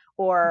kid,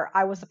 or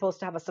I was supposed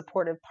to have a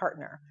supportive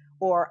partner,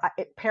 or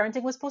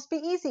parenting was supposed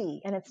to be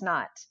easy and it's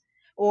not.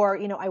 Or,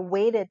 I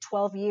waited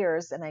 12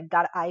 years and I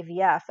got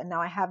IVF and now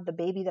I have the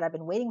baby that I've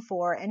been waiting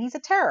for and he's a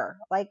terror.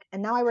 Like,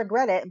 and now I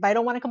regret it, but I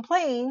don't want to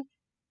complain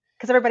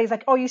because everybody's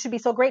like, oh, you should be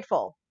so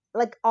grateful.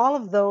 Like all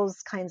of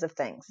those kinds of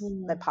things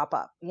that Mm. pop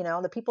up,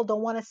 that people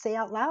don't want to say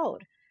out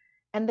loud,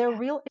 and they're Yeah.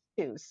 real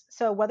issues.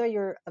 So whether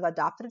you're an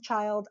adopted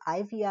child,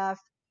 IVF,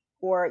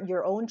 or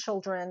your own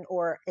children,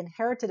 or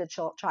inherited a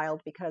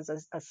child because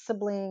a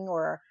sibling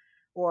or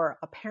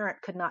a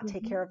parent could not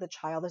take care Mhm. of the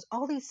child, there's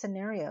all these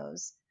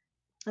scenarios,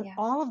 and Yeah.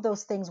 all of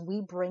those things we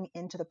bring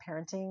into the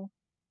parenting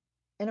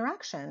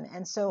interaction.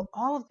 And so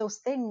all of those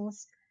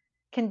things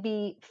can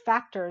be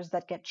factors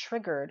that get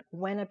triggered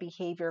when a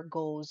behavior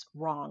goes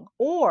wrong,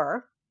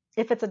 or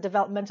if it's a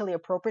developmentally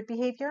appropriate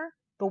behavior,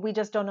 but we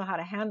just don't know how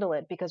to handle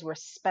it because we're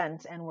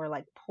spent and we're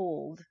like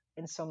pulled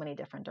in so many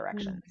different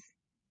directions.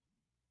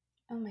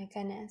 Mm. Oh my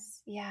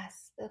goodness.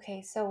 Yes.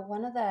 Okay. So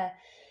one of the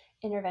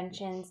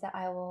interventions that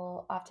I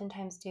will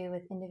oftentimes do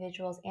with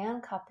individuals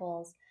and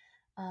couples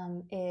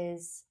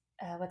is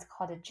what's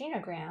called a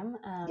genogram.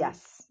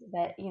 Yes.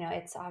 But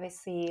it's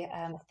obviously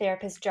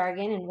therapist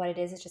jargon, and what it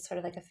is just sort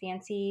of like a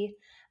fancy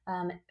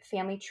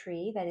family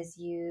tree that is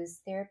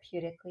used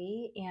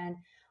therapeutically. And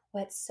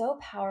what's so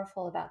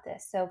powerful about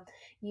this? So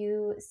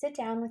you sit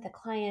down with a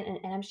client,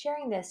 and I'm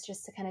sharing this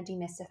just to kind of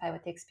demystify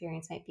what the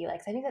experience might be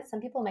like. So I think that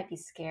some people might be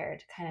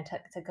scared kind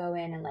of to go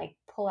in and like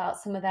pull out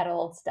some of that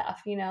old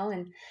stuff,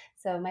 and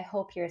so my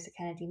hope here is to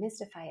kind of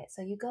demystify it.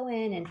 So you go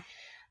in and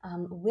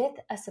with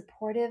a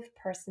supportive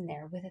person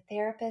there, with a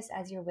therapist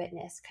as your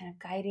witness, kind of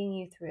guiding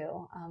you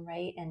through,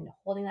 right, and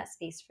holding that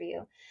space for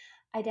you,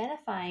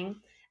 identifying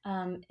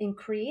in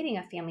creating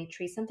a family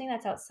tree, something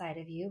that's outside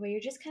of you, where you're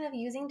just kind of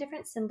using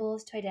different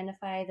symbols to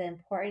identify the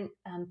important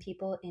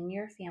people in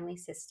your family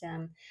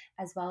system,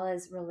 as well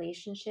as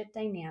relationship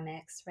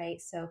dynamics, right?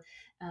 So,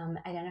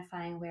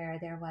 identifying where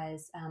there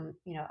was,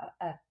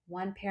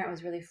 one parent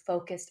was really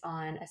focused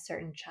on a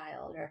certain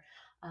child, or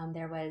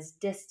there was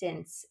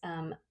distance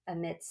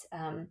amidst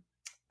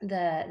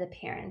the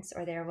parents,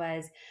 or there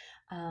was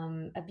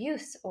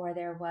abuse, or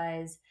there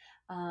was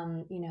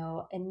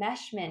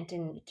enmeshment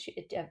and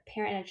a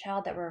parent and a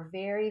child that were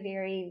very,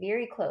 very,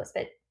 very close,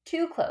 but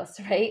too close,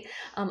 right?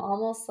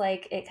 Almost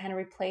like it kind of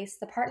replaced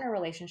the partner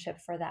relationship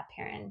for that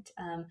parent.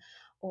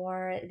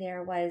 Or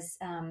there was,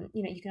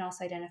 you can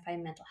also identify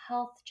mental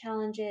health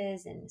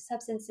challenges and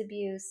substance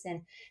abuse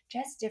and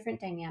just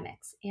different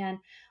dynamics. And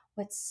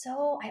it's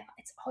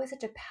always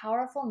such a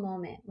powerful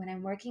moment when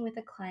I'm working with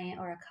a client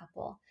or a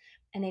couple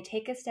and they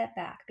take a step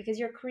back because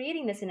you're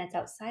creating this and it's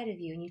outside of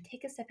you. And you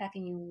take a step back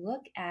and you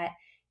look at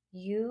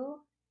you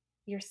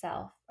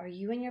yourself or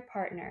you and your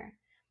partner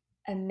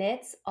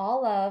amidst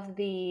all of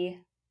the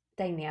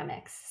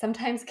dynamics,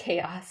 sometimes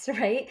chaos,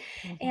 right?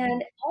 Mm-hmm.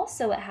 And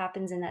also, what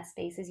happens in that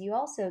space is you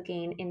also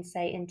gain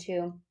insight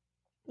into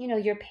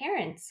your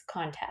parents'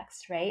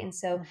 context, right? And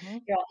so Mm-hmm.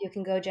 you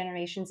can go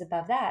generations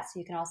above that, so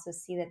you can also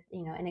see that,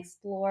 and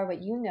explore what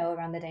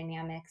around the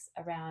dynamics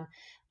around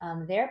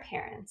their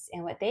parents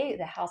and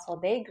the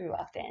household they grew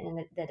up in,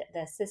 and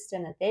the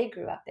system that they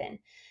grew up in.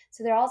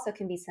 So there also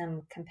can be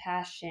some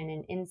compassion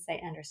and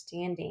insight,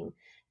 understanding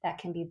that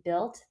can be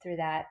built through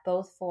that,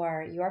 both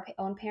for your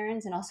own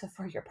parents and also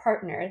for your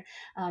partner,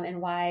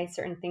 and why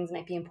certain things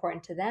might be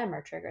important to them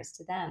or triggers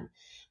to them.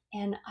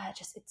 And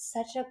it's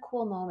such a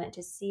cool moment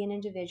to see an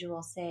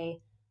individual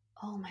say,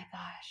 oh my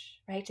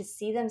gosh, right? To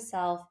see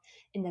themselves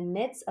in the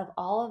midst of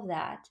all of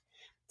that,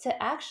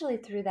 to actually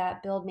through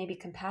that build maybe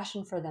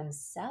compassion for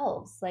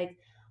themselves. Like,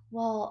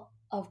 well,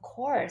 of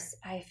course,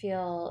 I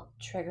feel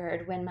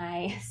triggered when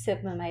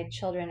when my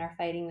children are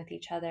fighting with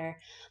each other,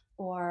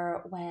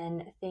 or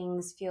when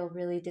things feel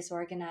really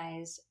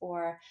disorganized,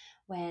 or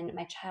when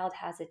my child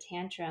has a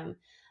tantrum.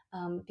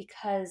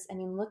 Because I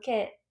mean, look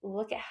at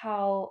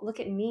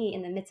me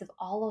in the midst of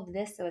all of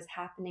this that was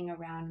happening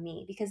around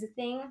me. Because the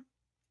thing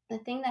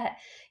that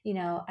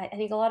I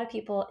think a lot of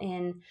people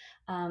in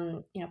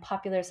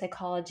popular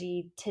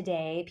psychology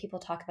today, people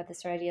talk about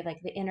this idea of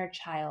like the inner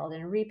child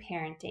and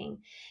reparenting,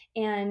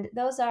 and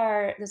those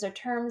are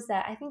terms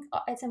that I think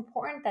it's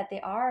important that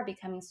they are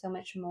becoming so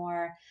much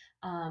more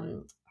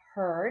um,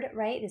 heard,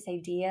 right? This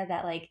idea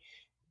that like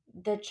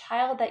the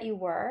child that you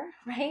were,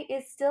 right,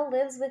 it still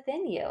lives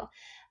within you.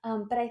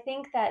 But I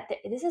think that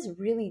this is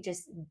really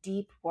just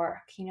deep work,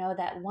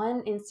 that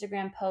one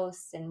Instagram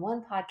post and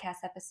one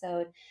podcast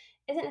episode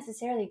isn't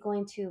necessarily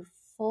going to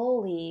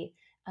fully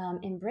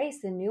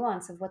embrace the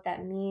nuance of what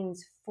that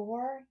means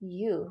for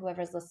you,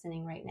 whoever's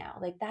listening right now.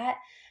 Like that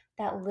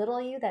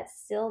little you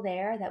that's still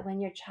there, that when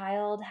your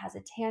child has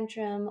a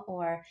tantrum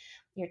or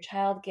your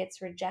child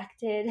gets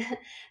rejected,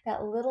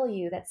 that little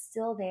you that's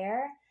still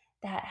there,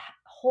 that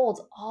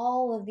holds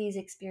all of these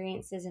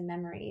experiences and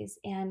memories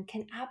and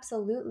can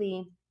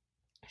absolutely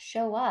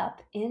show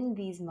up in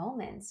these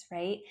moments,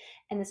 right?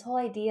 And this whole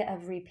idea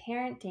of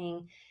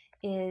reparenting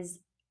is,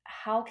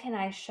 how can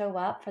I show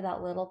up for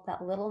that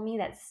little me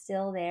that's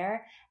still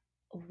there,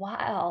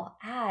 while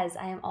as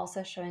I am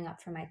also showing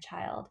up for my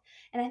child.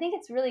 And I think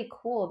it's really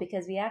cool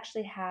because we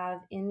actually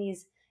have in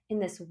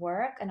this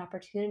work an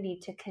opportunity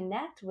to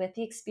connect with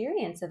the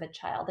experience of a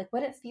child, like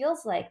what it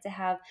feels like to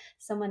have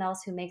someone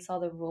else who makes all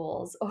the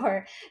rules,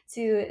 or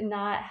to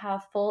not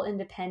have full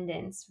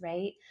independence,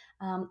 right?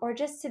 Or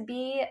just to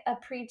be a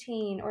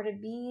preteen or to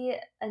be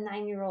a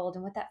 9-year old,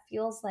 and what that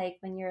feels like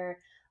when you're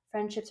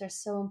friendships are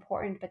so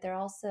important, but they're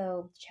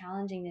also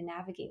challenging to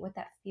navigate, what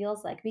that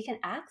feels like. We can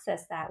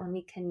access that when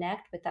we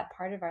connect with that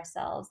part of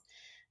ourselves.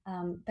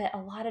 But a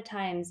lot of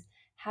times,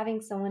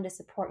 having someone to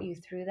support you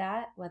through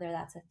that, whether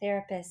that's a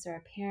therapist or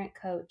a parent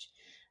coach,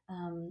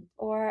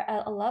 or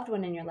a loved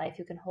one in your life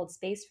who can hold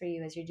space for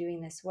you as you're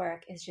doing this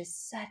work, is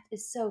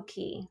so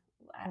key.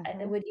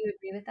 Mm-hmm. Would you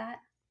agree with that?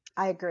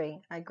 I agree.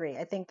 I agree.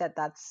 I think that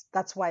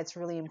that's why it's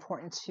really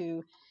important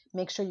to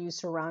make sure you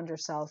surround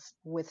yourself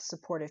with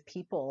supportive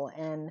people.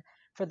 And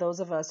for those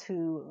of us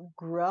who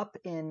grew up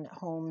in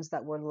homes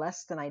that were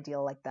less than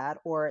ideal like that,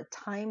 or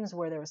times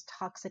where there was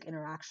toxic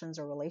interactions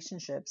or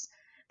relationships,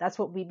 that's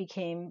what we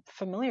became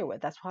familiar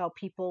with. That's how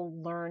people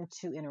learn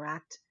to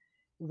interact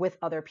with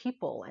other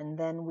people. And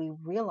then we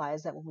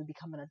realize that when we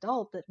become an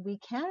adult, that we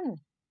can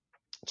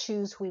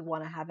choose who we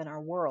want to have in our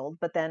world.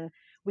 But then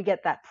we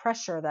get that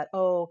pressure that,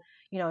 oh,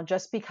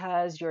 just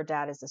because your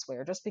dad is this way,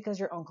 or just because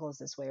your uncle is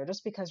this way, or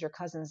just because your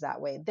cousin's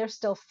that way, they're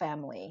still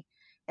family.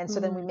 And so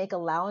then we Mm, make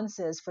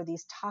allowances for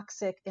these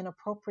toxic,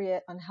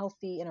 inappropriate,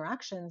 unhealthy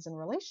interactions and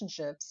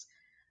relationships.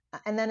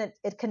 And then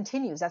it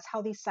continues. That's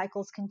how these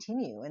cycles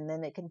continue. And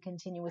then it can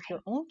continue with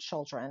your own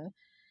children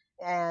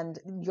and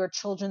your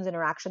children's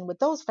interaction with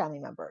those family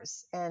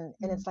members. And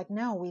mm, it's like,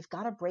 no, we've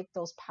got to break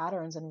those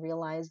patterns and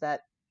realize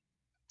that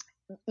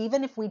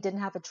even if we didn't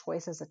have a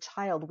choice as a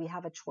child, we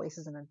have a choice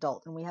as an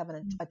adult, and we have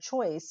mm. a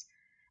choice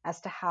as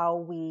to how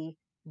we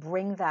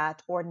bring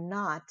that or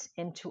not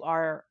into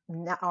our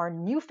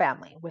new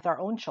family with our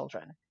own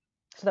children,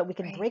 so that we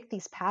can Right. break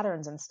these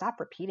patterns and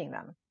stop repeating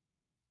them.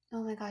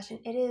 Oh my gosh,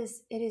 and it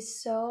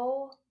is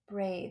so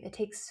brave. It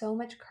takes so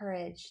much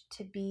courage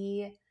to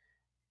be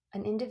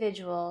an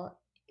individual,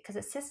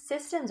 because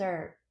systems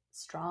are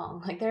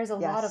strong. Like there's a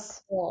lot of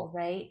Yes. pull,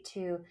 right,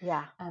 to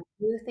Yeah.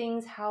 do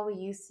things how we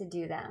used to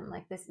do them.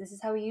 Like this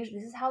is how we usually,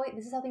 this is how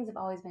things have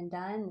always been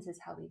done. This is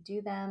how we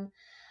do them.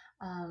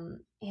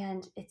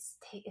 And it's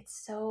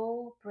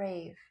so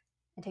brave.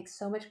 It takes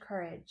so much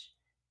courage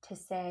to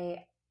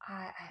say,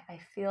 I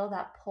feel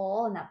that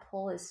pull, and that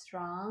pull is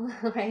strong,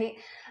 right?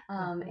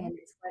 Hmm. And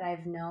it's what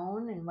I've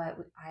known and what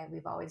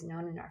we've always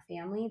known in our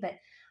family, but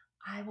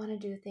I want to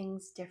do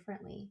things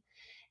differently.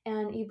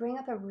 And you bring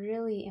up a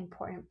really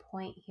important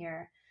point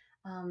here,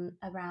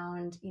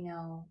 around,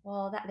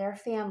 well, that their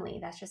family,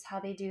 that's just how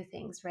they do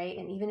things, right?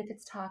 And even if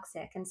it's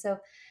toxic. And so,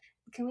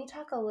 can we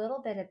talk a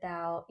little bit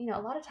about,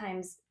 a lot of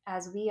times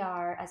as we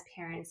are, as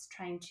parents,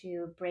 trying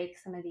to break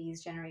some of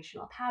these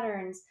generational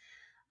patterns,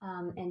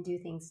 and do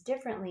things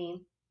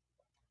differently,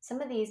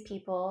 some of these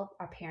people,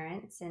 our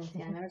parents and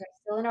family members,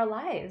 are still in our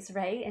lives,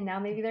 right? And now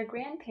maybe they're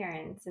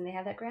grandparents and they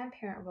have that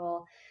grandparent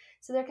role.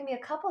 So there can be a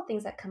couple of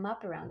things that come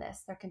up around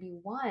this. There can be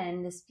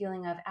one, this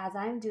feeling of, as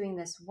I'm doing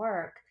this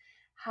work,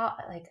 how,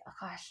 like, oh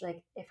gosh,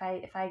 like if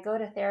I go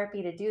to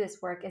therapy to do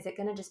this work, is it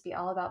going to just be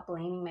all about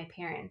blaming my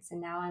parents?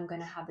 And now I'm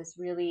going to have this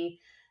really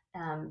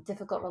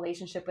difficult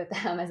relationship with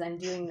them as I'm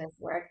doing this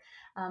work.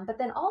 But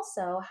then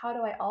also, how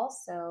do I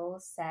also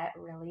set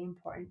really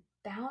important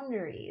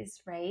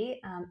boundaries, right?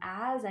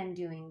 As I'm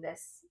doing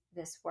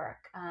this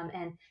work,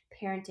 and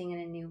parenting in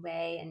a new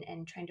way,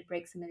 and trying to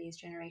break some of these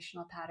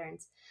generational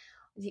patterns.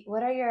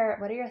 What are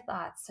your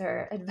thoughts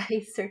or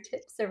advice or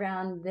tips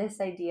around this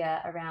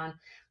idea around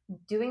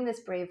doing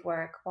this brave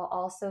work while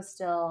also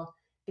still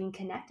being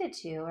connected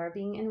to or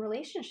being in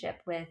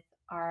relationship with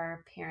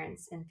our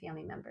parents and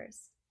family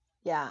members?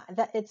 Yeah,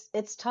 that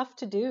it's tough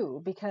to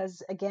do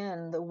because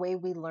again, the way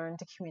we learn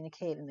to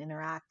communicate and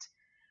interact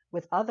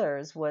with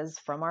others was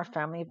from our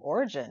family of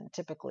origin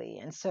typically.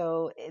 And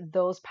so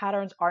those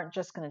patterns aren't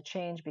just going to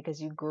change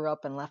because you grew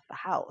up and left the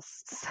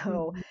house.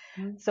 So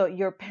Mhm. so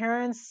your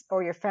parents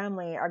or your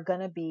family are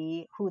going to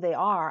be who they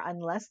are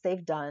unless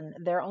they've done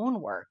their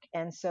own work.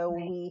 And so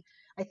Right.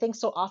 I think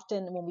so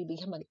often when we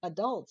become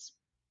adults,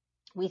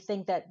 we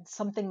think that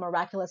something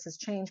miraculous has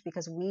changed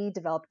because we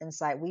developed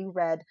insight. We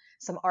read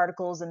some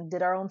articles and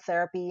did our own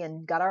therapy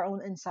and got our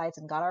own insights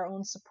and got our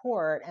own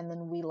support. And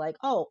then we like,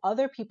 oh,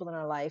 other people in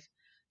our life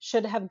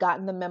should have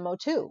gotten the memo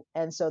too.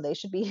 And so they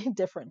should be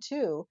different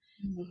too.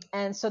 Mhm.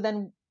 And so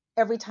then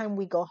every time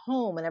we go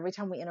home and every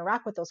time we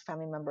interact with those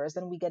family members,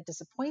 then we get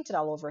disappointed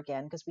all over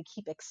again because we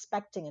keep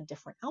expecting a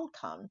different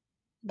outcome.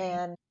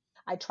 Right. And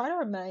I try to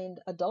remind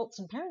adults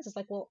and parents, it's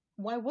like, well,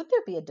 why would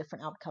there be a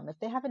different outcome if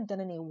they haven't done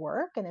any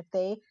work and if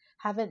they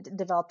haven't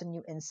developed a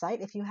new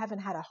insight, if you haven't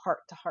had a heart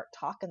to heart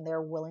talk and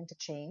they're willing to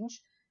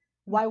change,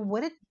 why Mhm.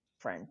 would it be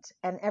different?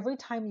 And every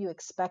time you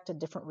expect a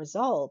different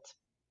result,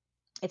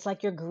 it's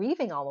like you're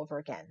grieving all over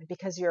again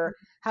because you're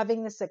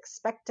having this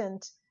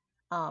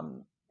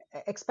um,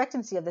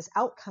 expectancy of this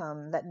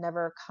outcome that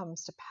never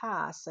comes to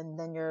pass. And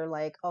then you're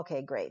like,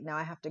 okay, great. Now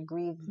I have to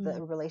grieve Mhm.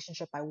 the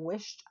relationship I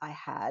wished I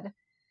had.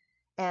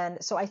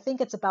 And so I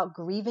think it's about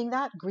grieving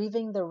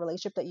the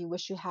relationship that you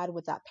wish you had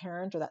with that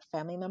parent or that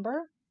family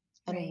member,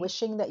 and Right.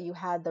 wishing that you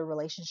had the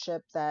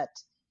relationship that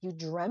you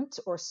dreamt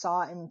or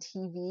saw in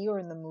TV or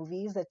in the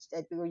movies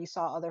where you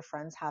saw other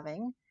friends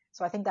having.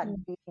 So I think that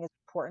Mm. grieving is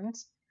important.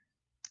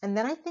 And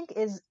then I think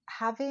is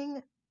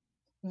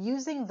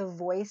using the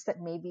voice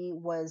that maybe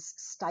was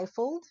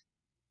stifled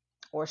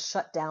or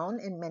shut down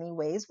in many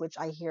ways, which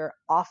I hear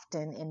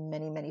often in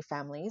many, many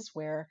families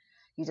where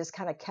you just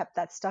kind of kept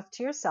that stuff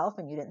to yourself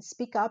and you didn't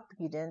speak up,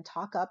 you didn't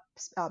talk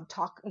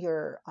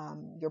your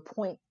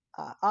point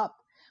up,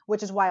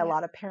 which is why a Yeah.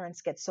 lot of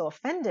parents get so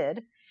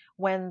offended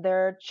when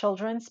their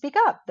children speak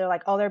up. They're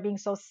like, oh, they're being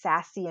so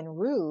sassy and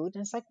rude.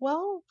 And it's like,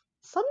 well,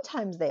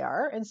 sometimes they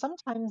are, and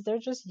sometimes they're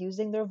just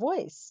using their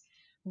voice.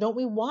 Don't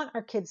we want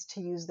our kids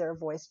to use their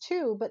voice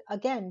too? But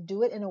again,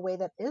 do it in a way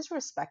that is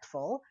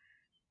respectful.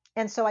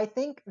 And so I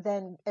think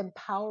then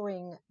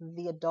empowering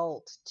the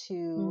adult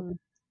to Mm.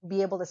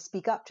 be able to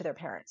speak up to their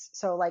parents.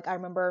 So like I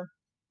remember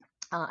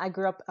I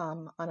grew up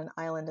on an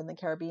island in the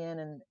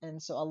Caribbean,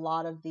 and so a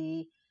lot of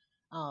the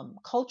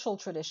cultural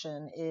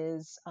tradition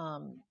is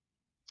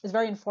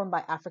very informed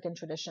by African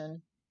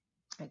tradition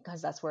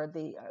because that's where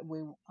the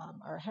we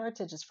our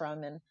heritage is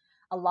from. And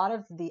a lot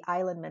of the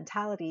island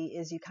mentality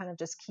is you kind of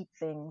just keep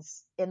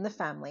things in the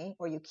family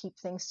or you keep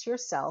things to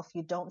yourself.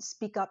 You don't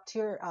speak up to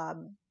your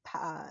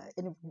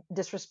in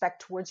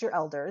disrespect towards your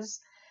elders,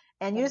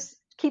 and you Right. just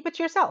keep it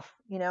to yourself,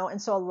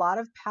 and so a lot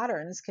of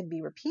patterns can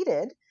be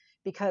repeated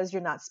because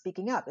you're not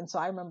speaking up. And so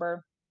I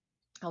remember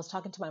I was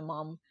talking to my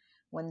mom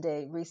one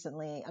day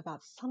recently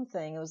about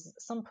something. It was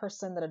some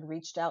person that had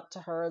reached out to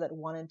her that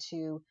wanted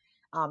to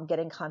get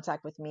in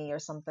contact with me or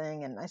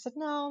something. And I said,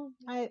 no,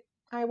 I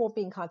won't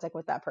be in contact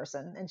with that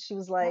person. And she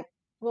was Yeah. like,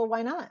 well,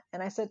 why not?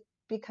 And I said,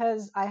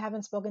 because I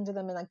haven't spoken to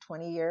them in like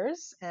 20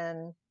 years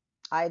and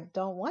I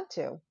don't want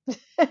to.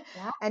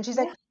 Yeah. And she's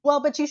like, Yeah.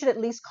 well, but you should at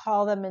least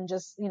call them and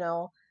just,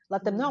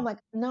 let them know. I'm Mm. like,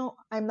 no,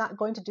 I'm not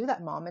going to do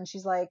that, mom. And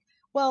she's like,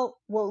 well,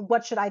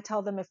 what should I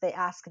tell them if they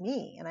ask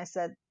me? And I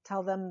said,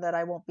 tell them that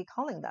I won't be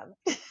calling them.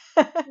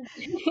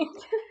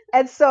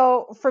 And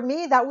so for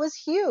me, that was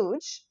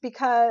huge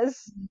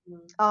because,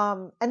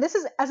 Mhm. and this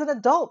is as an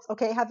adult,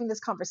 okay, having this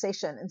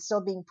conversation and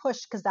still being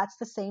pushed because that's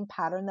the same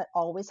pattern that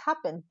always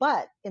happened.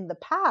 But in the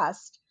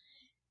past,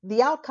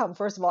 the outcome,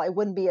 first of all, it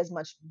wouldn't be as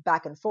much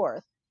back and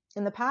forth.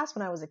 In the past,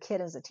 when I was a kid,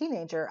 as a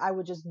teenager, I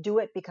would just do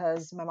it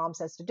because my mom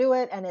says to do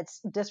it, and it's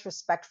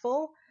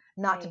disrespectful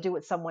not to Right, do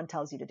what someone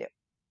tells you to do.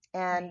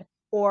 And right.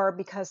 or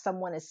because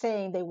someone is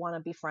saying they want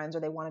to be friends or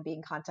they want to be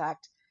in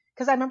contact.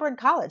 Because I remember in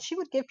college, she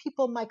would give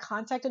people my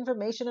contact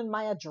information and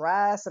my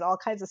address and all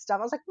kinds of stuff.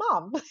 I was like,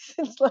 Mom,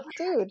 it's like,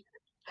 dude,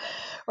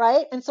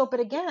 right? And so, but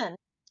again,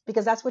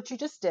 because that's what you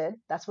just did,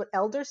 that's what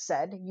elders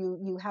said.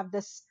 You have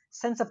this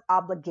sense of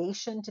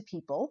obligation to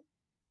people,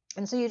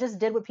 and so you just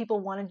did what people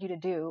wanted you to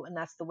do, and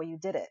that's the way you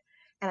did it.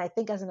 And I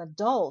think as an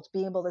adult,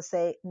 being able to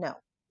say, no,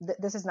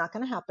 this is not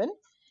going to happen.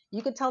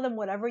 You could tell them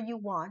whatever you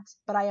want,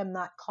 but I am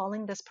not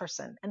calling this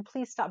person. And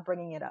please stop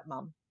bringing it up,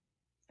 Mom.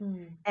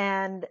 Mm.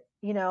 And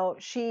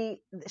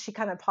she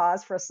kind of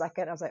paused for a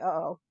second. I was like,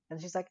 oh,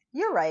 and she's like,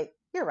 you're right,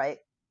 you're right.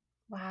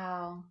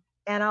 Wow.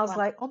 And I was Wow.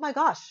 like, oh my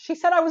gosh, she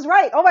said I was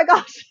right. Oh my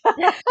gosh.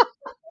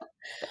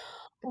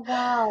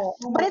 Wow.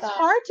 Oh But my it's God.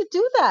 hard to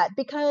do that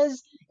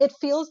because it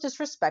feels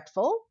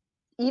disrespectful,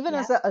 even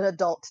Yep. as an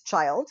adult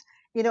child.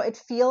 It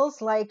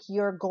feels like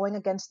you're going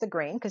against the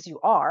grain because you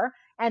are.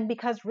 And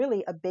because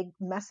really a big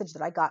message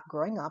that I got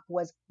growing up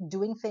was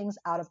doing things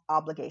out of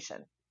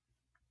obligation.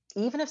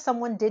 Even if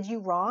someone did you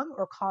wrong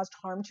or caused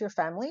harm to your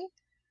family,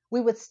 we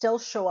would still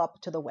show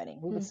up to the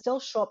wedding. We would Mm. still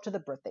show up to the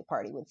birthday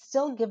party. We'd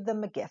still give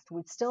them a gift.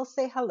 We'd still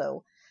say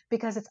hello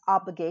because it's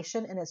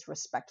obligation and it's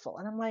respectful.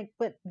 And I'm like,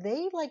 but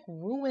they like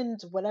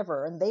ruined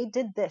whatever and they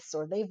did this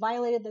or they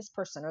violated this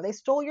person or they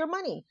stole your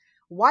money.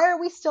 Why are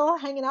we still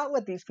hanging out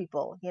with these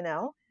people, And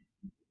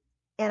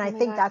Oh I my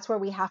think God. that's where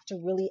we have to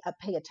really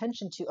pay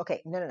attention to,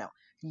 okay, no, no, no.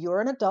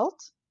 You're an adult.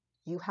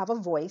 You have a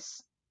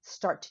voice.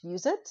 Start to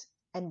use it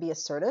and be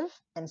assertive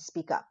and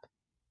speak up.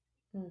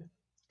 Mm.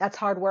 That's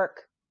hard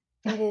work.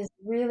 It is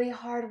really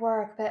hard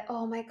work, but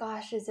oh my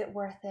gosh, is it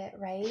worth it,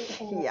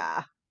 right? And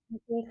Yeah. I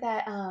think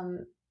that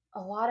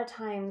a lot of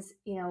times,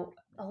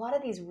 a lot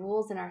of these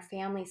rules in our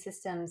family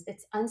systems,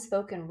 it's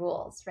unspoken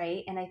rules,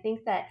 right? And I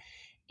think that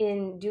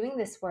in doing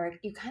this work,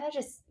 you kind of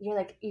just, you're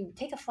like, you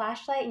take a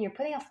flashlight and you're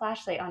putting a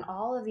flashlight on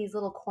all of these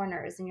little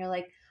corners, and you're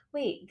like,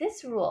 wait,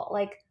 this rule,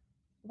 like,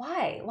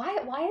 why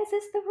is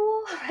this the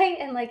rule? Right?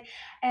 And like,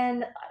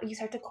 and you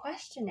start to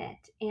question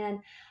it. And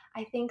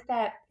I think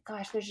that,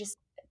 gosh, there's just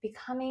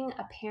becoming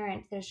a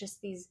parent, there's just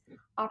these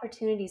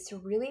opportunities to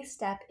really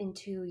step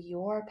into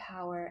your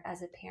power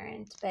as a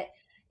parent, but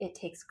it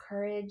takes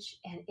courage,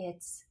 and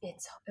it's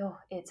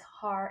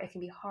hard. It can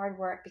be hard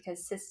work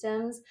because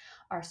systems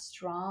are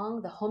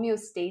strong. The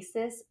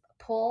homeostasis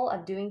pull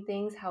of doing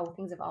things how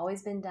things have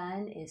always been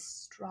done is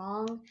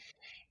strong.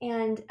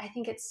 And I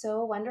think it's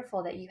so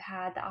wonderful that you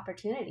had the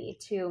opportunity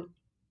to,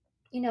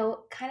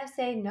 kind of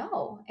say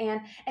no.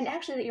 And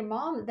actually that your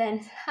mom then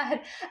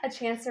had a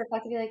chance to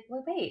reflect and be like,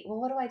 well, wait,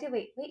 well, what do I do?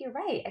 Wait, you're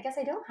right. I guess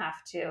I don't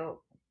have to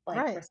like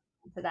Right.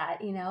 respond to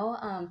that.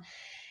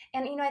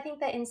 And I think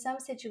that in some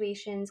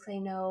situations, 'cause I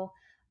know,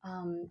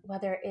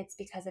 whether it's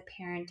because a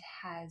parent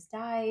has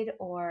died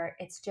or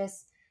it's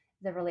just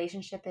the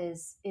relationship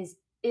is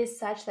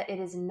such that it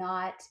is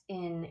not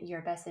in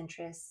your best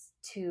interest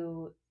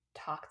to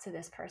talk to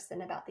this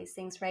person about these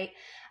things, right?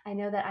 I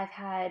know that I've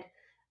had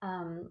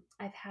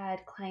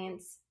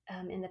clients,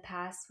 in the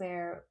past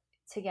where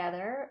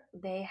together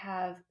they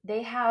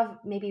have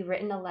maybe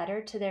written a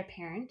letter to their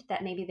parent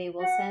that maybe they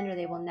will send or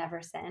they will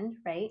never send,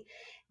 right?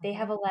 They Hmm.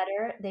 have a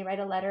letter, they write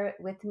a letter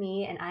with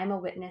me, and I'm a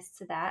witness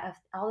to that, of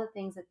all the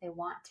things that they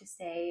want to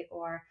say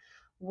or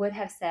would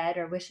have said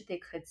or wish that they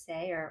could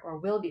say or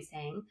will be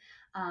saying.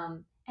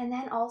 And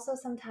then also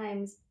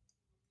sometimes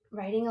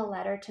writing a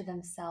letter to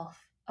themselves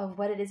of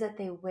what it is that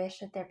they wish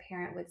that their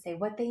parent would say,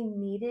 what they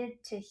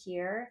needed to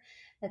hear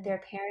that their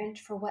parent,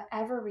 for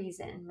whatever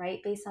reason,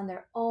 right, based on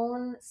their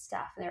own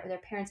stuff,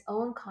 their parents'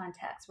 own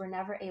context, were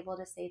never able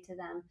to say to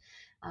them,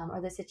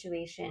 or the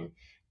situation.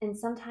 And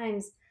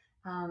sometimes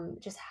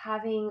just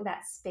having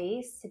that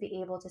space to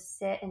be able to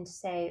sit and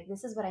say,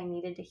 this is what I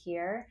needed to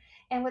hear.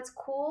 And what's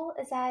cool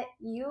is that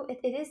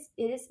it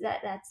is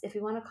that's, if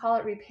you want to call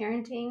it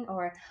reparenting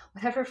or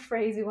whatever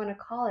phrase you want to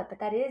call it, but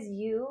that is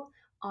you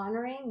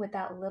honoring what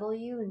that little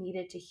you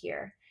needed to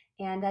hear.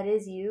 And that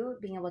is you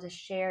being able to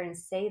share and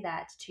say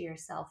that to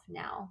yourself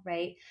now,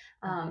 right?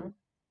 Hmm. Um,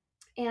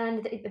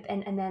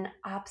 and then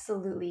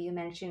absolutely, you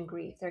mentioned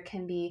grief. There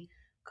can be,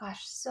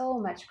 gosh, so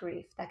much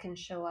grief that can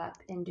show up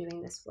in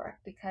doing this work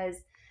because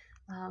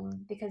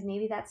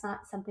maybe that's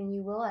not something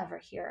you will ever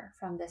hear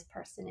from this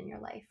person in your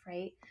life,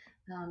 right?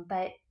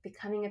 But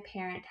becoming a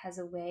parent has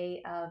a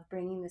way of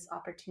bringing this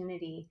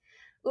opportunity.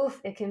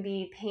 Oof, it can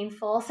be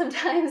painful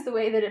sometimes the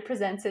way that it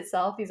presents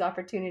itself, these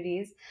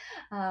opportunities,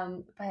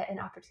 but an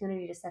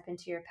opportunity to step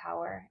into your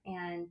power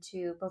and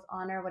to both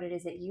honor what it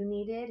is that you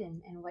needed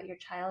and what your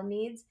child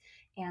needs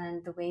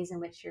and the ways in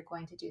which you're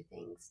going to do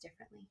things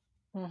differently.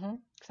 Hmm.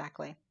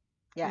 Exactly.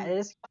 Yeah, Mm. it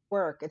is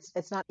work.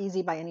 It's not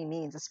easy by any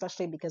means,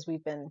 especially because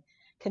we've been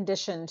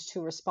conditioned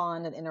to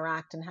respond and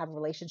interact and have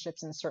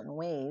relationships in certain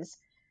ways.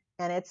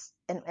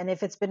 And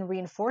if it's been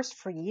reinforced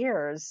for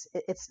years,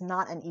 it's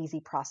not an easy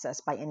process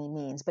by any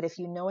means. But if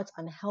you know it's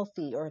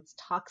unhealthy or it's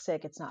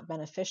toxic, it's not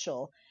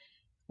beneficial,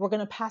 we're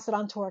going to pass it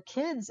on to our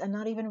kids and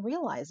not even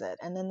realize it.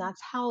 And then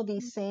that's how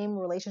these same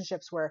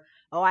relationships where,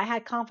 oh, I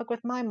had conflict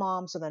with my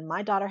mom, so then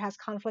my daughter has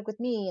conflict with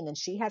me, and then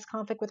she has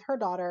conflict with her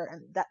daughter,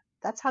 and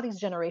that's how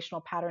these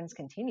generational patterns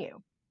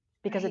continue,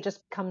 because it Right.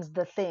 just becomes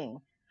the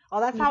thing. Oh,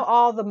 that's Yeah. how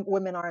all the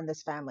women are in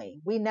this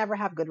family. We never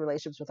have good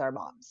relationships with our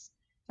moms.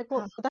 Like,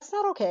 well, Oh, that's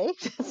not okay.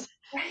 That's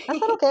not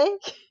right. okay.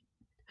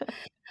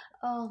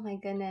 Oh my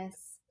goodness.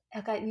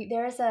 Okay,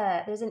 there's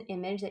an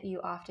image that you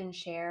often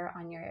share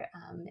on your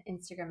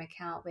Instagram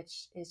account,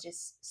 which is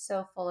just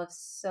so full of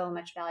so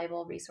much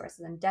valuable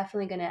resources. I'm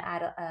definitely going to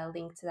add a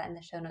link to that in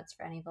the show notes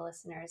for any of the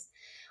listeners.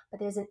 But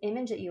there's an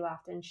image that you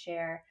often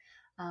share,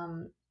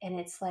 and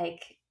it's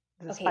like,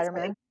 The okay, Spider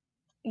so Man.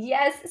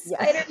 yes, Yes.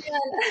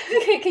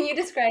 Spider-Man. Okay, can you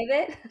describe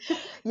it?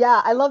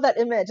 Yeah, I love that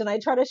image, and I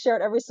try to share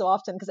it every so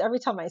often because every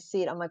time I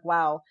see it, I'm like,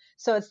 wow.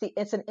 So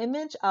it's an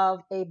image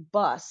of a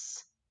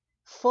bus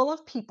full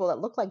of people that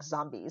look like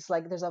zombies.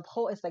 Like there's a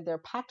whole, it's like they're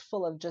packed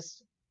full of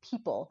just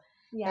people,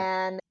 Yeah.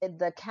 and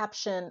the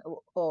caption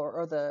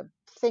or the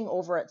thing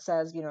over it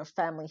says,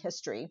 family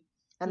history,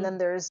 and Mm, then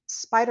there's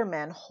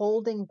Spider-Man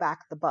holding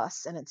back the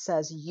bus, and it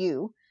says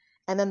you,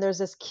 and then there's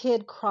this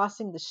kid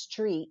crossing the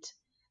street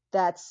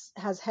that's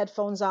has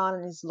headphones on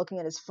and he's looking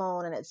at his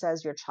phone, and it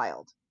says your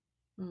child,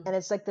 mm, and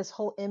it's like this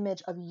whole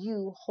image of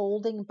you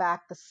holding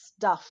back the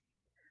stuff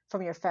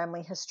from your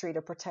family history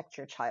to protect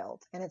your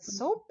child. And it's mm,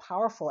 so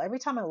powerful. Every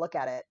time I look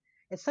at it,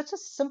 it's such a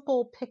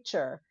simple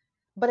picture,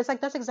 but it's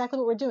like that's exactly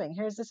what we're doing.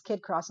 Here's this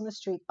kid crossing the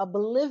street,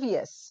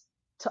 oblivious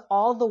to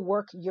all the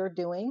work you're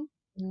doing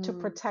to mm.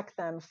 protect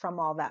them from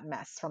all that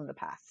mess from the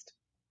past.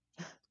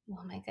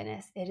 Oh my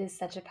goodness, it is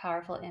such a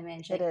powerful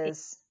image. It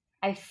is.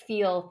 I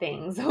feel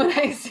things when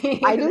I I see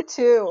do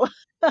too.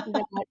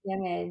 that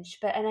image.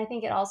 But and I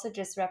think it also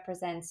just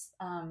represents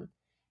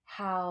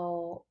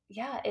how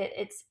yeah,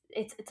 it's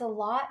a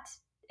lot,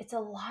 it's a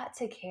lot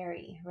to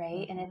carry,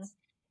 right? And Hmm.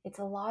 it's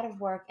a lot of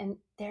work, and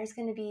there's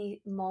going to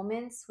be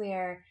moments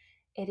where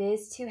it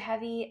is too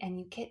heavy and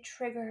you get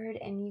triggered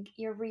and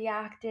you're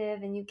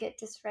reactive and you get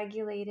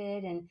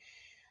dysregulated, and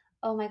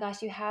oh my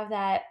gosh, you have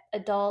that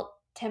adult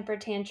temper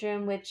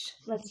tantrum, which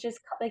let's just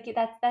like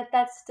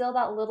that's still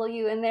that little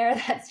you in there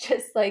that's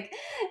just like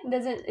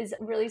doesn't is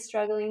really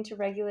struggling to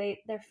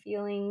regulate their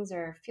feelings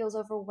or feels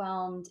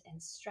overwhelmed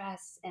and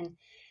stressed, and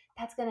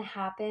that's going to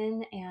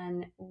happen,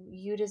 and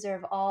you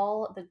deserve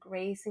all the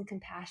grace and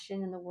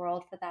compassion in the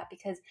world for that,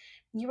 because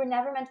you were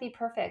never meant to be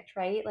perfect,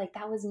 right? Like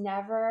that was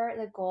never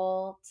the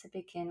goal to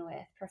begin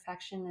with.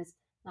 Perfection is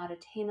not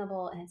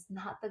attainable, and it's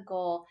not the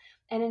goal.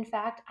 And in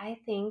fact, I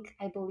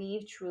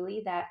believe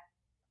truly that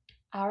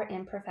our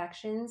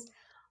imperfections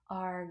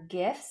are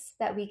gifts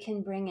that we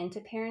can bring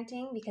into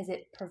parenting, because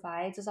it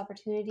provides those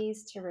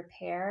opportunities to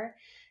repair,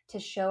 to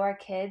show our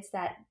kids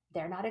that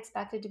they're not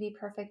expected to be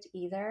perfect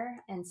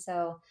either. And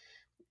so,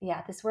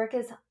 yeah, this work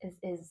is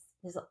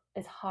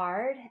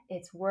hard.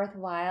 It's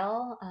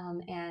worthwhile,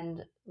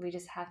 and we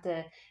just have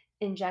to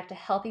inject a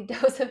healthy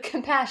dose of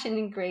compassion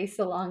and grace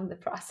along the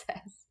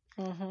process.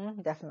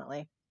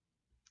 Definitely.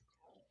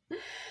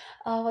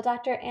 Well,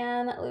 Dr.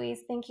 Anne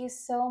Louise, thank you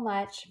so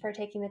much for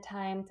taking the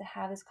time to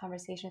have this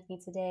conversation with me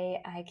today.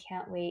 I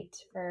can't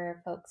wait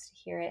for folks to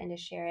hear it and to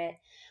share it.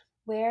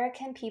 Where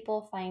can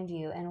people find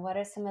you, and what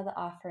are some of the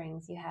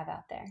offerings you have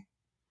out there?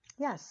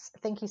 Yes,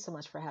 thank you so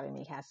much for having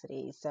me,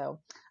 Cassidy. So,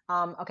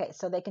 okay,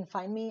 so they can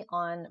find me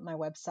on my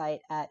website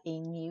at a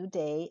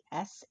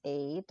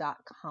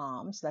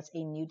newdaysa.com. So that's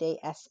a new day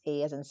sa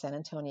as in San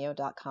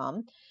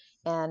Antonio.com.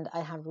 And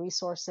I have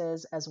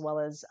resources as well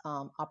as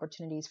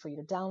opportunities for you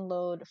to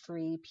download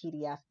free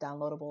PDF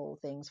downloadable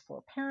things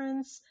for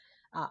parents.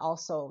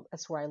 Also,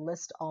 that's where I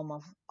list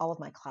all of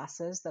my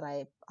classes that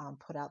I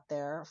put out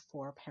there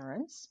for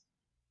parents.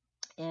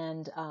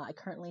 And I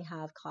currently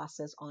have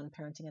classes on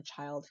parenting a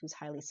child who's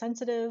highly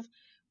sensitive,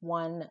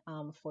 one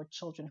for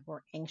children who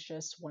are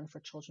anxious, one for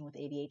children with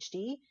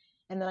ADHD.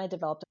 And then I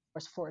developed a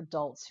course for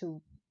adults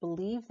who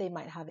believe they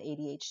might have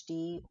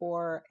ADHD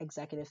or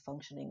executive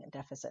functioning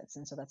deficits.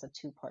 And so that's a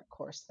two-part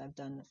course that I've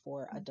done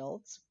for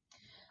adults.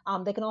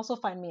 They can also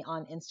find me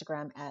on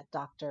Instagram at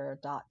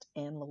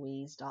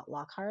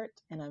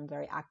dr.annlouise.lockhart. And I'm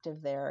very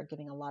active there,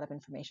 giving a lot of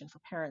information for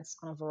parents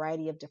on a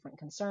variety of different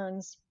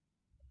concerns,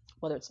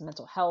 whether it's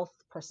mental health,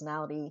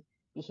 personality,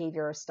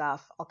 behavior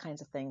stuff, all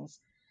kinds of things.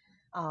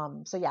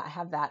 So yeah, I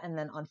have that. And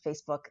then on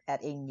Facebook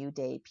at A New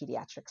Day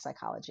Pediatric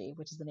Psychology,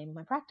 which is the name of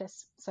my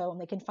practice. So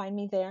they can find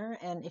me there.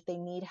 And if they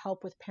need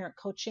help with parent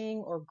coaching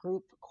or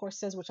group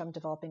courses, which I'm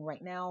developing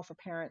right now for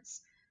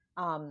parents,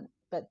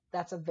 but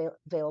that's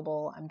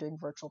available. I'm doing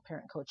virtual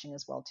parent coaching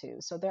as well too.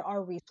 So there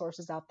are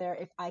resources out there.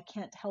 If I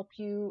can't help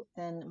you,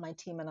 then my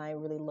team and I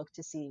really look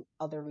to see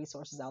other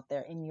resources out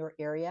there in your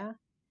area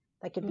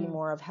that could be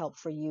more of help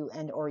for you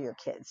and or your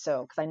kids.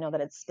 So, because I know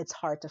that it's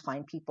hard to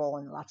find people,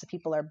 and lots of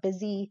people are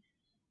busy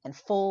and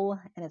full,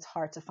 and it's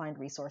hard to find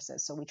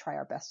resources. So we try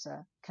our best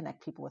to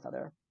connect people with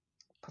other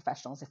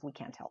professionals if we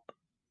can't help.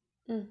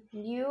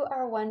 You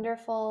are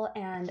wonderful,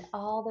 and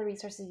all the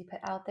resources you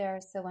put out there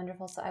are so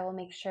wonderful. So I will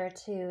make sure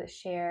to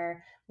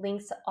share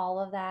links to all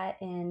of that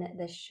in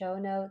the show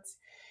notes.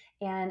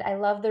 And I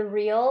love the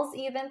reels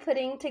you've been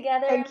putting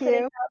together and Thank putting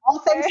you. out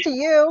All there. thanks to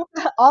you.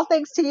 All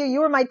thanks to you.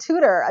 You were my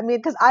tutor. I mean,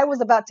 because I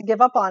was about to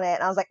give up on it.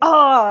 And I was like,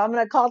 oh, I'm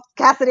going to call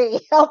Cassidy.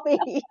 Help me.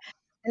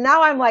 And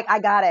now I'm like, I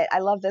got it. I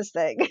love this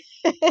thing.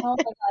 Oh my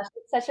gosh,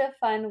 it's such a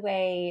fun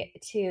way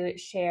to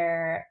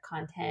share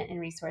content and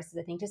resources.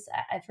 I think just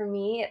for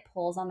me, it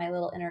pulls on my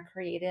little inner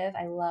creative.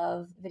 I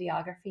love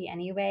videography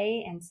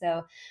anyway. And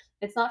so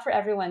it's not for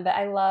everyone, but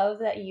I love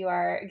that you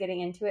are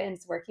getting into it and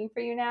it's working for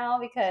you now,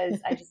 because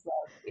I just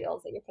love the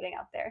reels that you're putting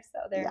out there.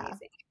 So they're Yeah.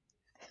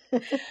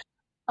 amazing.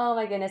 Oh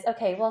my goodness.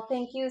 Okay. Well,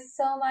 thank you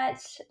so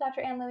much,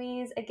 Dr. Ann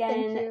Louise, Thank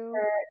again, you.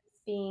 for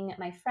being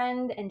my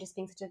friend and just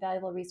being such a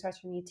valuable resource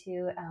for me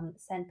to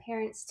send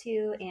parents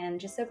to. And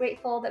just so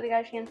grateful that we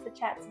got a chance to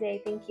chat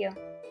today. Thank you.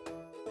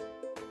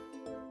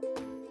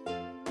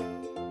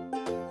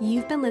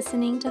 You've been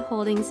listening to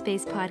Holding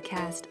Space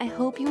Podcast. I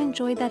hope you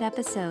enjoyed that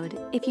episode.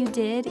 If you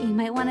did, you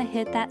might want to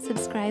hit that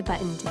subscribe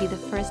button to be the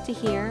first to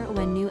hear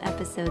when new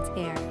episodes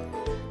air.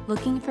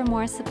 Looking for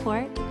more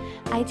support?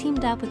 I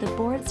teamed up with a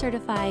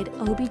board-certified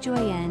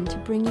OBGYN to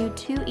bring you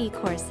 2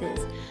 e-courses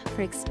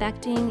for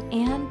expecting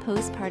and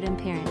postpartum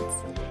parents.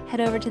 Head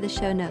over to the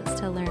show notes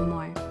to learn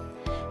more.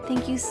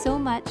 Thank you so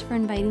much for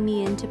inviting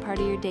me into part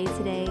of your day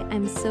today.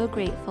 I'm so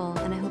grateful,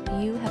 and I hope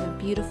you have a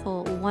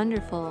beautiful,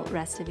 wonderful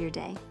rest of your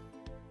day.